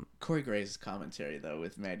 Corey Graves' commentary though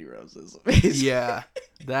with Mandy Rose is amazing. Yeah,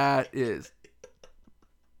 that is.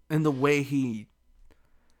 And the way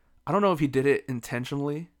I don't know if he did it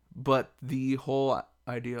intentionally, but the whole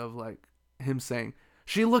idea of like him saying,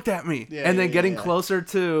 "She looked at me," and then getting closer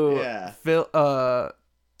to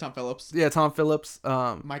Tom Phillips. Yeah, Tom Phillips.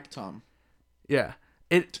 Mike Tom. Yeah,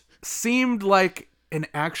 it seemed like an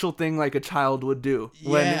actual thing like a child would do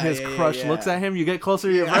when his crush looks at him. You get closer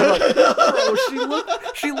to your friend, like, bro,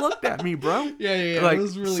 she looked at me, bro. Yeah. Like, it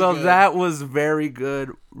was really so good. that was very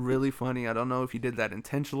good, really funny. I don't know if he did that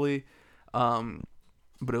intentionally, but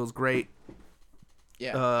it was great.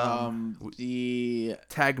 Yeah. The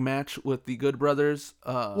tag match with the Good Brothers.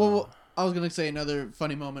 Well, I was gonna say another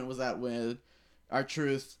funny moment was that with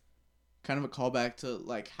R-Truth, kind of a callback to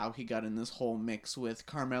like how he got in this whole mix with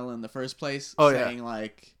Carmella in the first place. Saying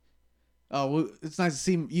like, "Oh, well, it's nice to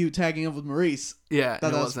see you tagging up with Maurice." Yeah,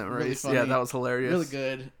 it wasn't Maurice. Really, yeah, that was hilarious. Really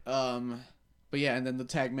good. But yeah, and then the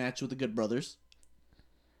tag match with the Good Brothers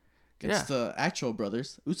against the actual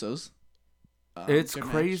brothers, Usos. It's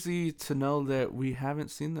crazy to know that we haven't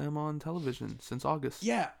seen them on television since August.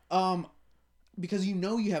 Yeah. Because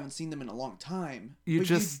you haven't seen them in a long time. You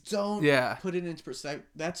don't put it into perspective.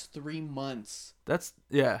 That's 3 months. That's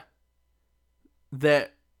and 4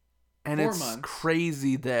 it's months.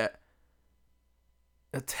 Crazy that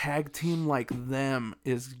a tag team like them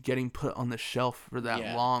is getting put on the shelf for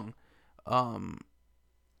that long.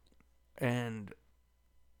 And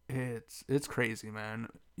it's crazy, man.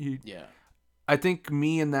 I think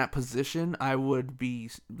me in that position, I would be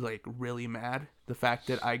like really mad. The fact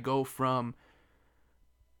that I go from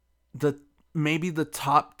maybe the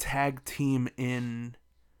top tag team in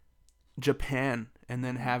Japan and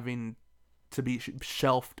then having to be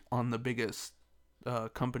shelved on the biggest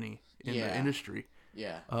company in the industry.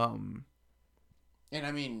 Yeah. And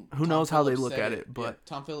I mean, who knows how they look at it, but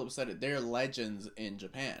Tom Phillips said it. They're legends in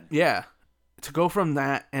Japan. Yeah. To go from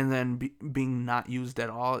that and then being not used at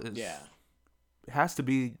all is it has to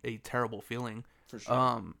be a terrible feeling. For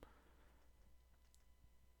sure.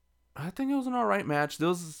 I think it was an alright match. There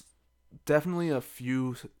was definitely a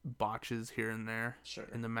few botches here and there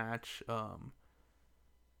in the match. But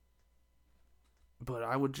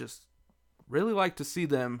I would just really like to see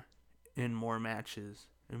them in more matches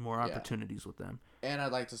and more opportunities with them. And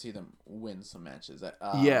I'd like to see them win some matches.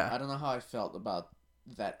 I don't know how I felt about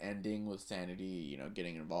that ending with Sanity,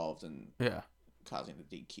 getting involved and causing the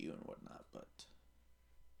DQ and whatnot.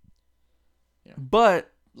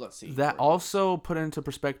 But let's see. That also put into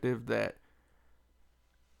perspective that,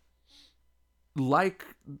 like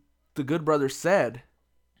the Good Brothers said,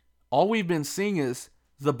 all we've been seeing is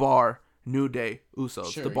the Bar, New Day,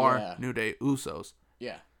 Usos. The Bar, New Day, Usos.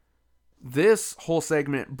 Yeah. This whole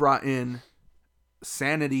segment brought in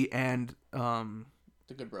Sanity and the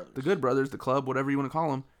Good Brothers. The Good Brothers, the club, whatever you want to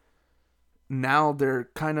call them. Now they're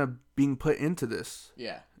kind of being put into this.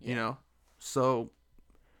 Yeah. So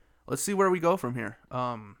let's see where we go from here.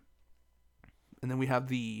 And then we have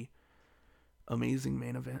the amazing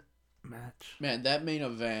main event match. Man, that main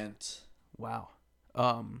event. Wow.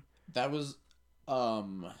 That was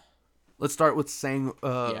let's start with saying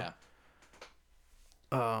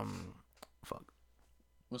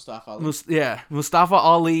Mustafa Ali. Mustafa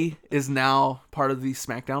Ali is now part of the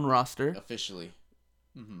SmackDown roster. Officially.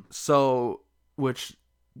 Mm-hmm. So, which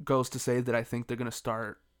goes to say that I think they're going to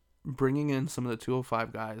start bringing in some of the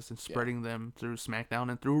 205 guys and spreading them through SmackDown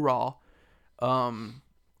and through Raw,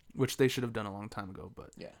 which they should have done a long time ago.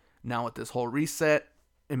 But now with this whole reset,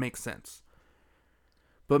 it makes sense.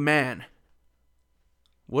 But man,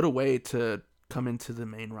 what a way to come into the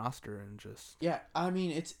main roster and just... Yeah, I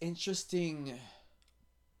mean, it's interesting.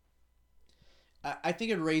 I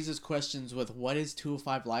think it raises questions with what is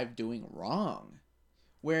 205 Live doing wrong?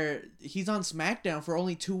 Where he's on SmackDown for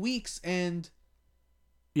only 2 weeks and...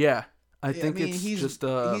 Yeah, I think it's just...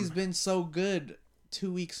 he's been so good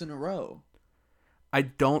 2 weeks in a row. I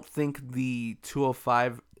don't think the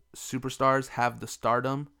 205 superstars have the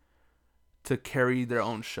stardom to carry their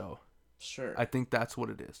own show. Sure. I think that's what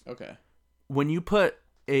it is. Okay. When you put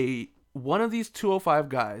one of these 205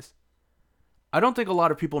 guys, I don't think a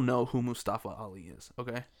lot of people know who Mustafa Ali is,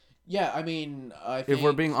 okay? Yeah, I mean, I think if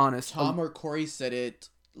we're being honest, Tom or Corey said it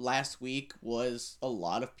last week was a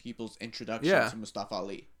lot of people's introduction to Mustafa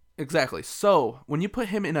Ali. Exactly. So, when you put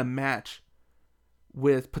him in a match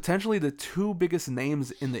with potentially the two biggest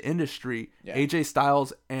names in the industry, AJ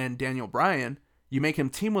Styles and Daniel Bryan, you make him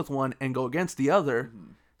team with one and go against the other.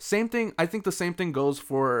 Mm-hmm. Same thing. I think the same thing goes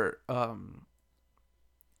for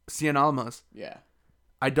Cien Almas. Yeah.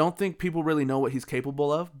 I don't think people really know what he's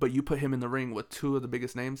capable of, but you put him in the ring with two of the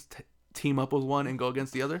biggest names, team up with one and go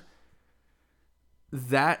against the other.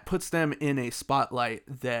 That puts them in a spotlight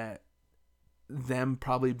that them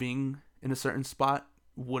probably being in a certain spot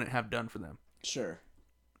wouldn't have done for them. Sure.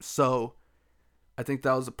 So, I think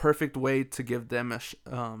that was a perfect way to give them a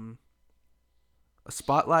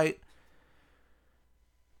spotlight.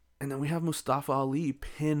 And then we have Mustafa Ali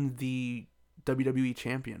pin the WWE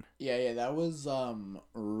champion. Yeah, that was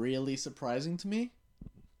really surprising to me.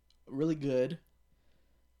 Really good.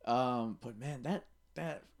 But man,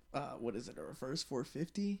 that what is it, a reverse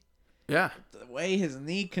 450? Yeah. The way his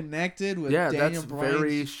knee connected with Daniel Bryan's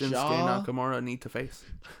very Shinsuke jaw. Nakamura knee to face.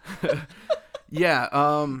 Yeah.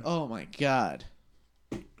 Oh my god.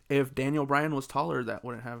 If Daniel Bryan was taller, that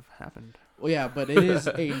wouldn't have happened. Well, yeah, but it is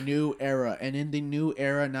a new era, and in the new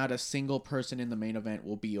era, not a single person in the main event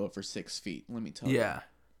will be over 6 feet. Let me tell you. Yeah.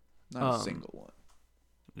 Not a single one.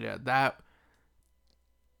 Yeah,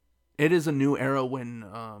 it is a new era when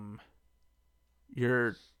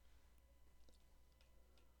your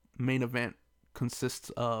main event consists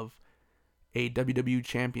of a WWE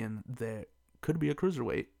champion that could be a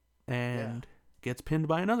cruiserweight and gets pinned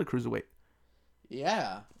by another cruiserweight.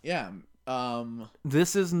 Yeah.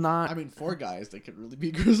 This is not... I mean, 4 guys that could really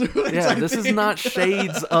be cruiserweights. Yeah, this is not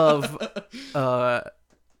shades of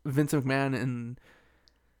Vince McMahon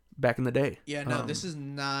back in the day. Yeah, no, this is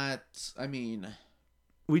not... I mean,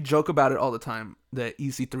 we joke about it all the time that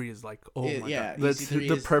EC3 is like, oh my god, that's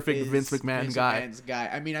the perfect Vince McMahon guy. McMahon's guy.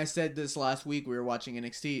 I mean, I said this last week. We were watching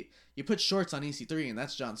NXT. You put shorts on EC3, and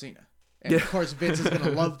that's John Cena. And of course, Vince is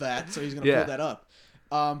gonna love that, so he's gonna pull that up.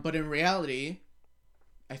 But in reality,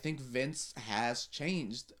 I think Vince has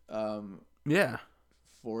changed.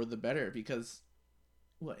 For the better, because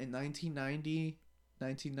in 1990,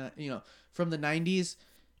 from the 90s,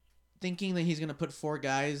 thinking that he's going to put 4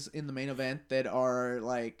 guys in the main event that are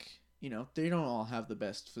like, they don't all have the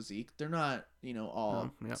best physique. They're not,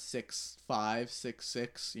 all 6'5",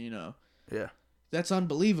 6'6", Yeah. That's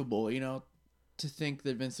unbelievable, to think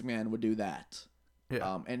that Vince McMahon would do that.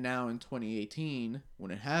 Yeah. And now in 2018,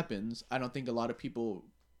 when it happens, I don't think a lot of people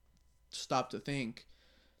stop to think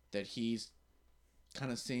that he's kind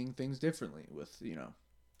of seeing things differently with, his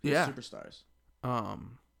superstars.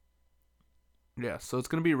 Yeah, so it's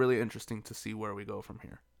going to be really interesting to see where we go from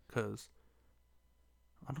here. Because,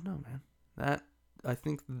 I don't know, man. I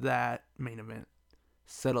think that main event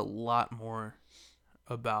said a lot more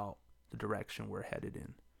about the direction we're headed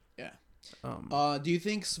in. Yeah. Do you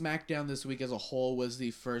think SmackDown this week as a whole was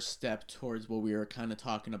the first step towards what we were kind of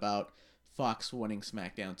talking about, Fox wanting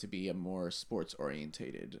SmackDown to be a more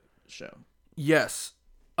sports-orientated show? Yes.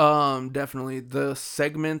 Definitely. The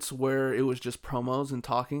segments where it was just promos and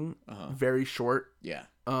talking, very short. Yeah.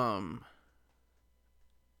 And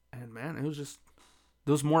man,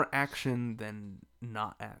 there was more action than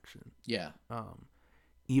not action. Yeah.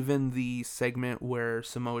 Even the segment where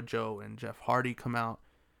Samoa Joe and Jeff Hardy come out,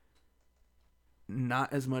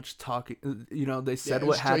 not as much talking. They said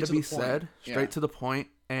what had to be said, straight to the point,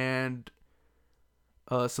 and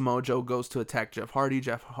Samoa Joe goes to attack Jeff Hardy.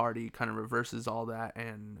 Jeff Hardy kind of reverses all that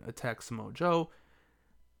and attacks Samoa Joe.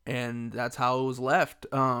 And that's how it was left.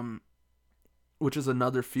 Which is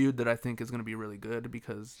another feud that I think is going to be really good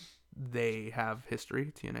because they have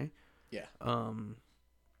history, TNA. Yeah.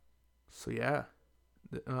 So yeah.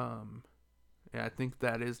 I think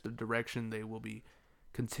that is the direction they will be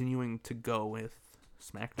continuing to go with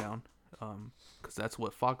SmackDown. Because that's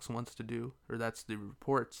what Fox wants to do, or that's the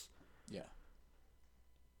reports. Yeah.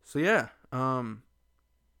 So yeah,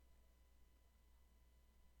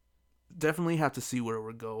 definitely have to see where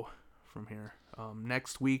we go from here.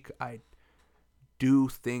 Next week, I do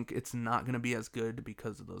think it's not going to be as good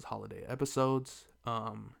because of those holiday episodes. We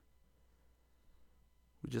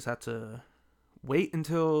just have to wait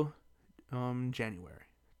until January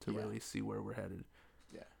to really see where we're headed.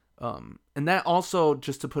 Yeah. And that also,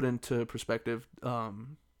 just to put into perspective,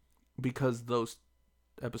 because those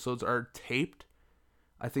episodes are taped,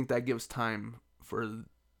 I think that gives time for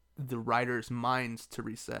the writers' minds to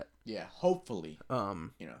reset. Yeah, hopefully.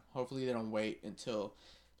 Hopefully they don't wait until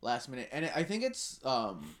last minute. And I think it's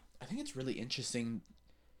really interesting.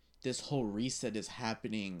 This whole reset is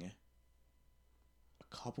happening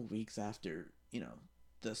a couple weeks after,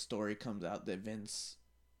 the story comes out that Vince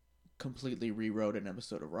completely rewrote an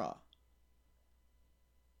episode of Raw.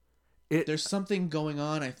 There's something going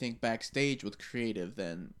on, I think, backstage with creative.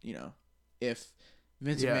 Then, if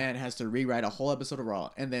Vince McMahon has to rewrite a whole episode of Raw,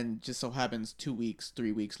 and then just so happens 2 weeks,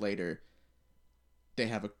 3 weeks later, they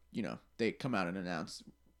have they come out and announce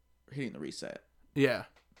hitting the reset. Yeah.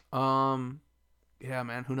 Yeah,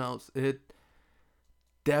 man, who knows? It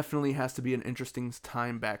definitely has to be an interesting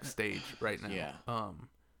time backstage right now. Yeah.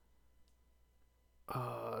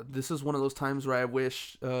 This is one of those times where I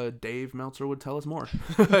wish Dave Meltzer would tell us more.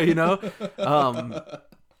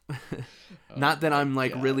 Not that I'm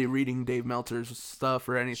really reading Dave Meltzer's stuff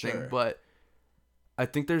or anything, but I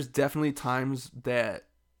think there's definitely times that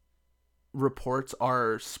reports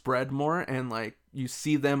are spread more and you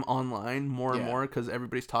see them online more and more because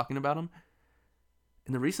everybody's talking about them.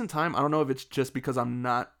 In the recent time, I don't know if it's just because I'm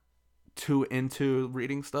not too into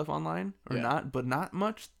reading stuff online or not, but not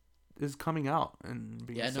much is coming out and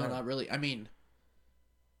being said. No, not really. I mean,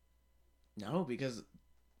 no, because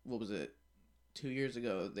what was it? 2 years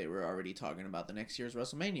ago, they were already talking about the next year's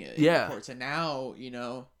WrestleMania reports, and now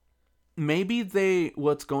maybe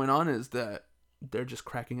what's going on is that they're just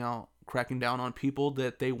cracking down on people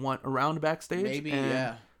that they want around backstage. Maybe,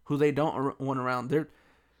 and who they don't want around. They're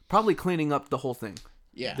probably cleaning up the whole thing.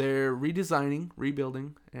 Yeah, they're redesigning,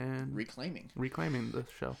 rebuilding, and reclaiming the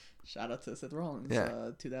show. Shout out to Seth Rollins,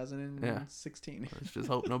 2016. Let's just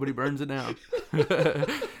hope nobody burns it down.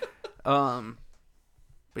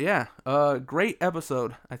 But yeah, great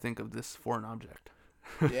episode, I think, of this Foreign Object.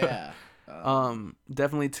 Yeah.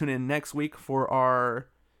 Definitely tune in next week for our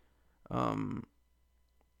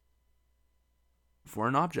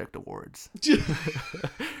Foreign Object Awards,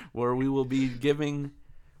 where we will be giving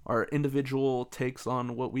our individual takes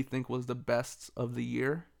on what we think was the best of the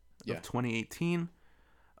year of 2018.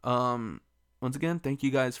 Once again, thank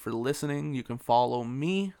you guys for listening. You can follow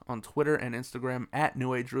me on Twitter and Instagram at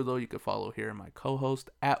New Age Rudo. You can follow here my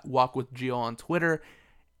co-host at Walk with Gio on Twitter.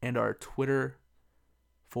 And our Twitter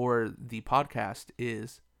for the podcast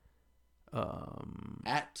is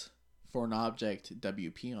at For an Object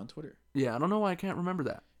WP on Twitter. Yeah, I don't know why I can't remember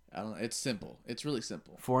that. I don't know. It's simple. It's really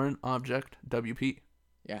simple. For an Object WP.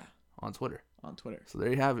 Yeah. On Twitter. On Twitter. So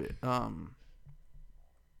there you have it.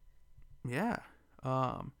 Yeah.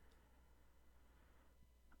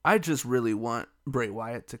 I just really want Bray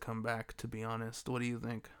Wyatt to come back, to be honest. What do you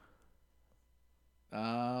think?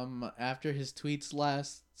 After his tweets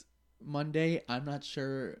last Monday, I'm not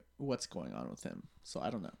sure what's going on with him. So I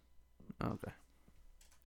don't know. Okay.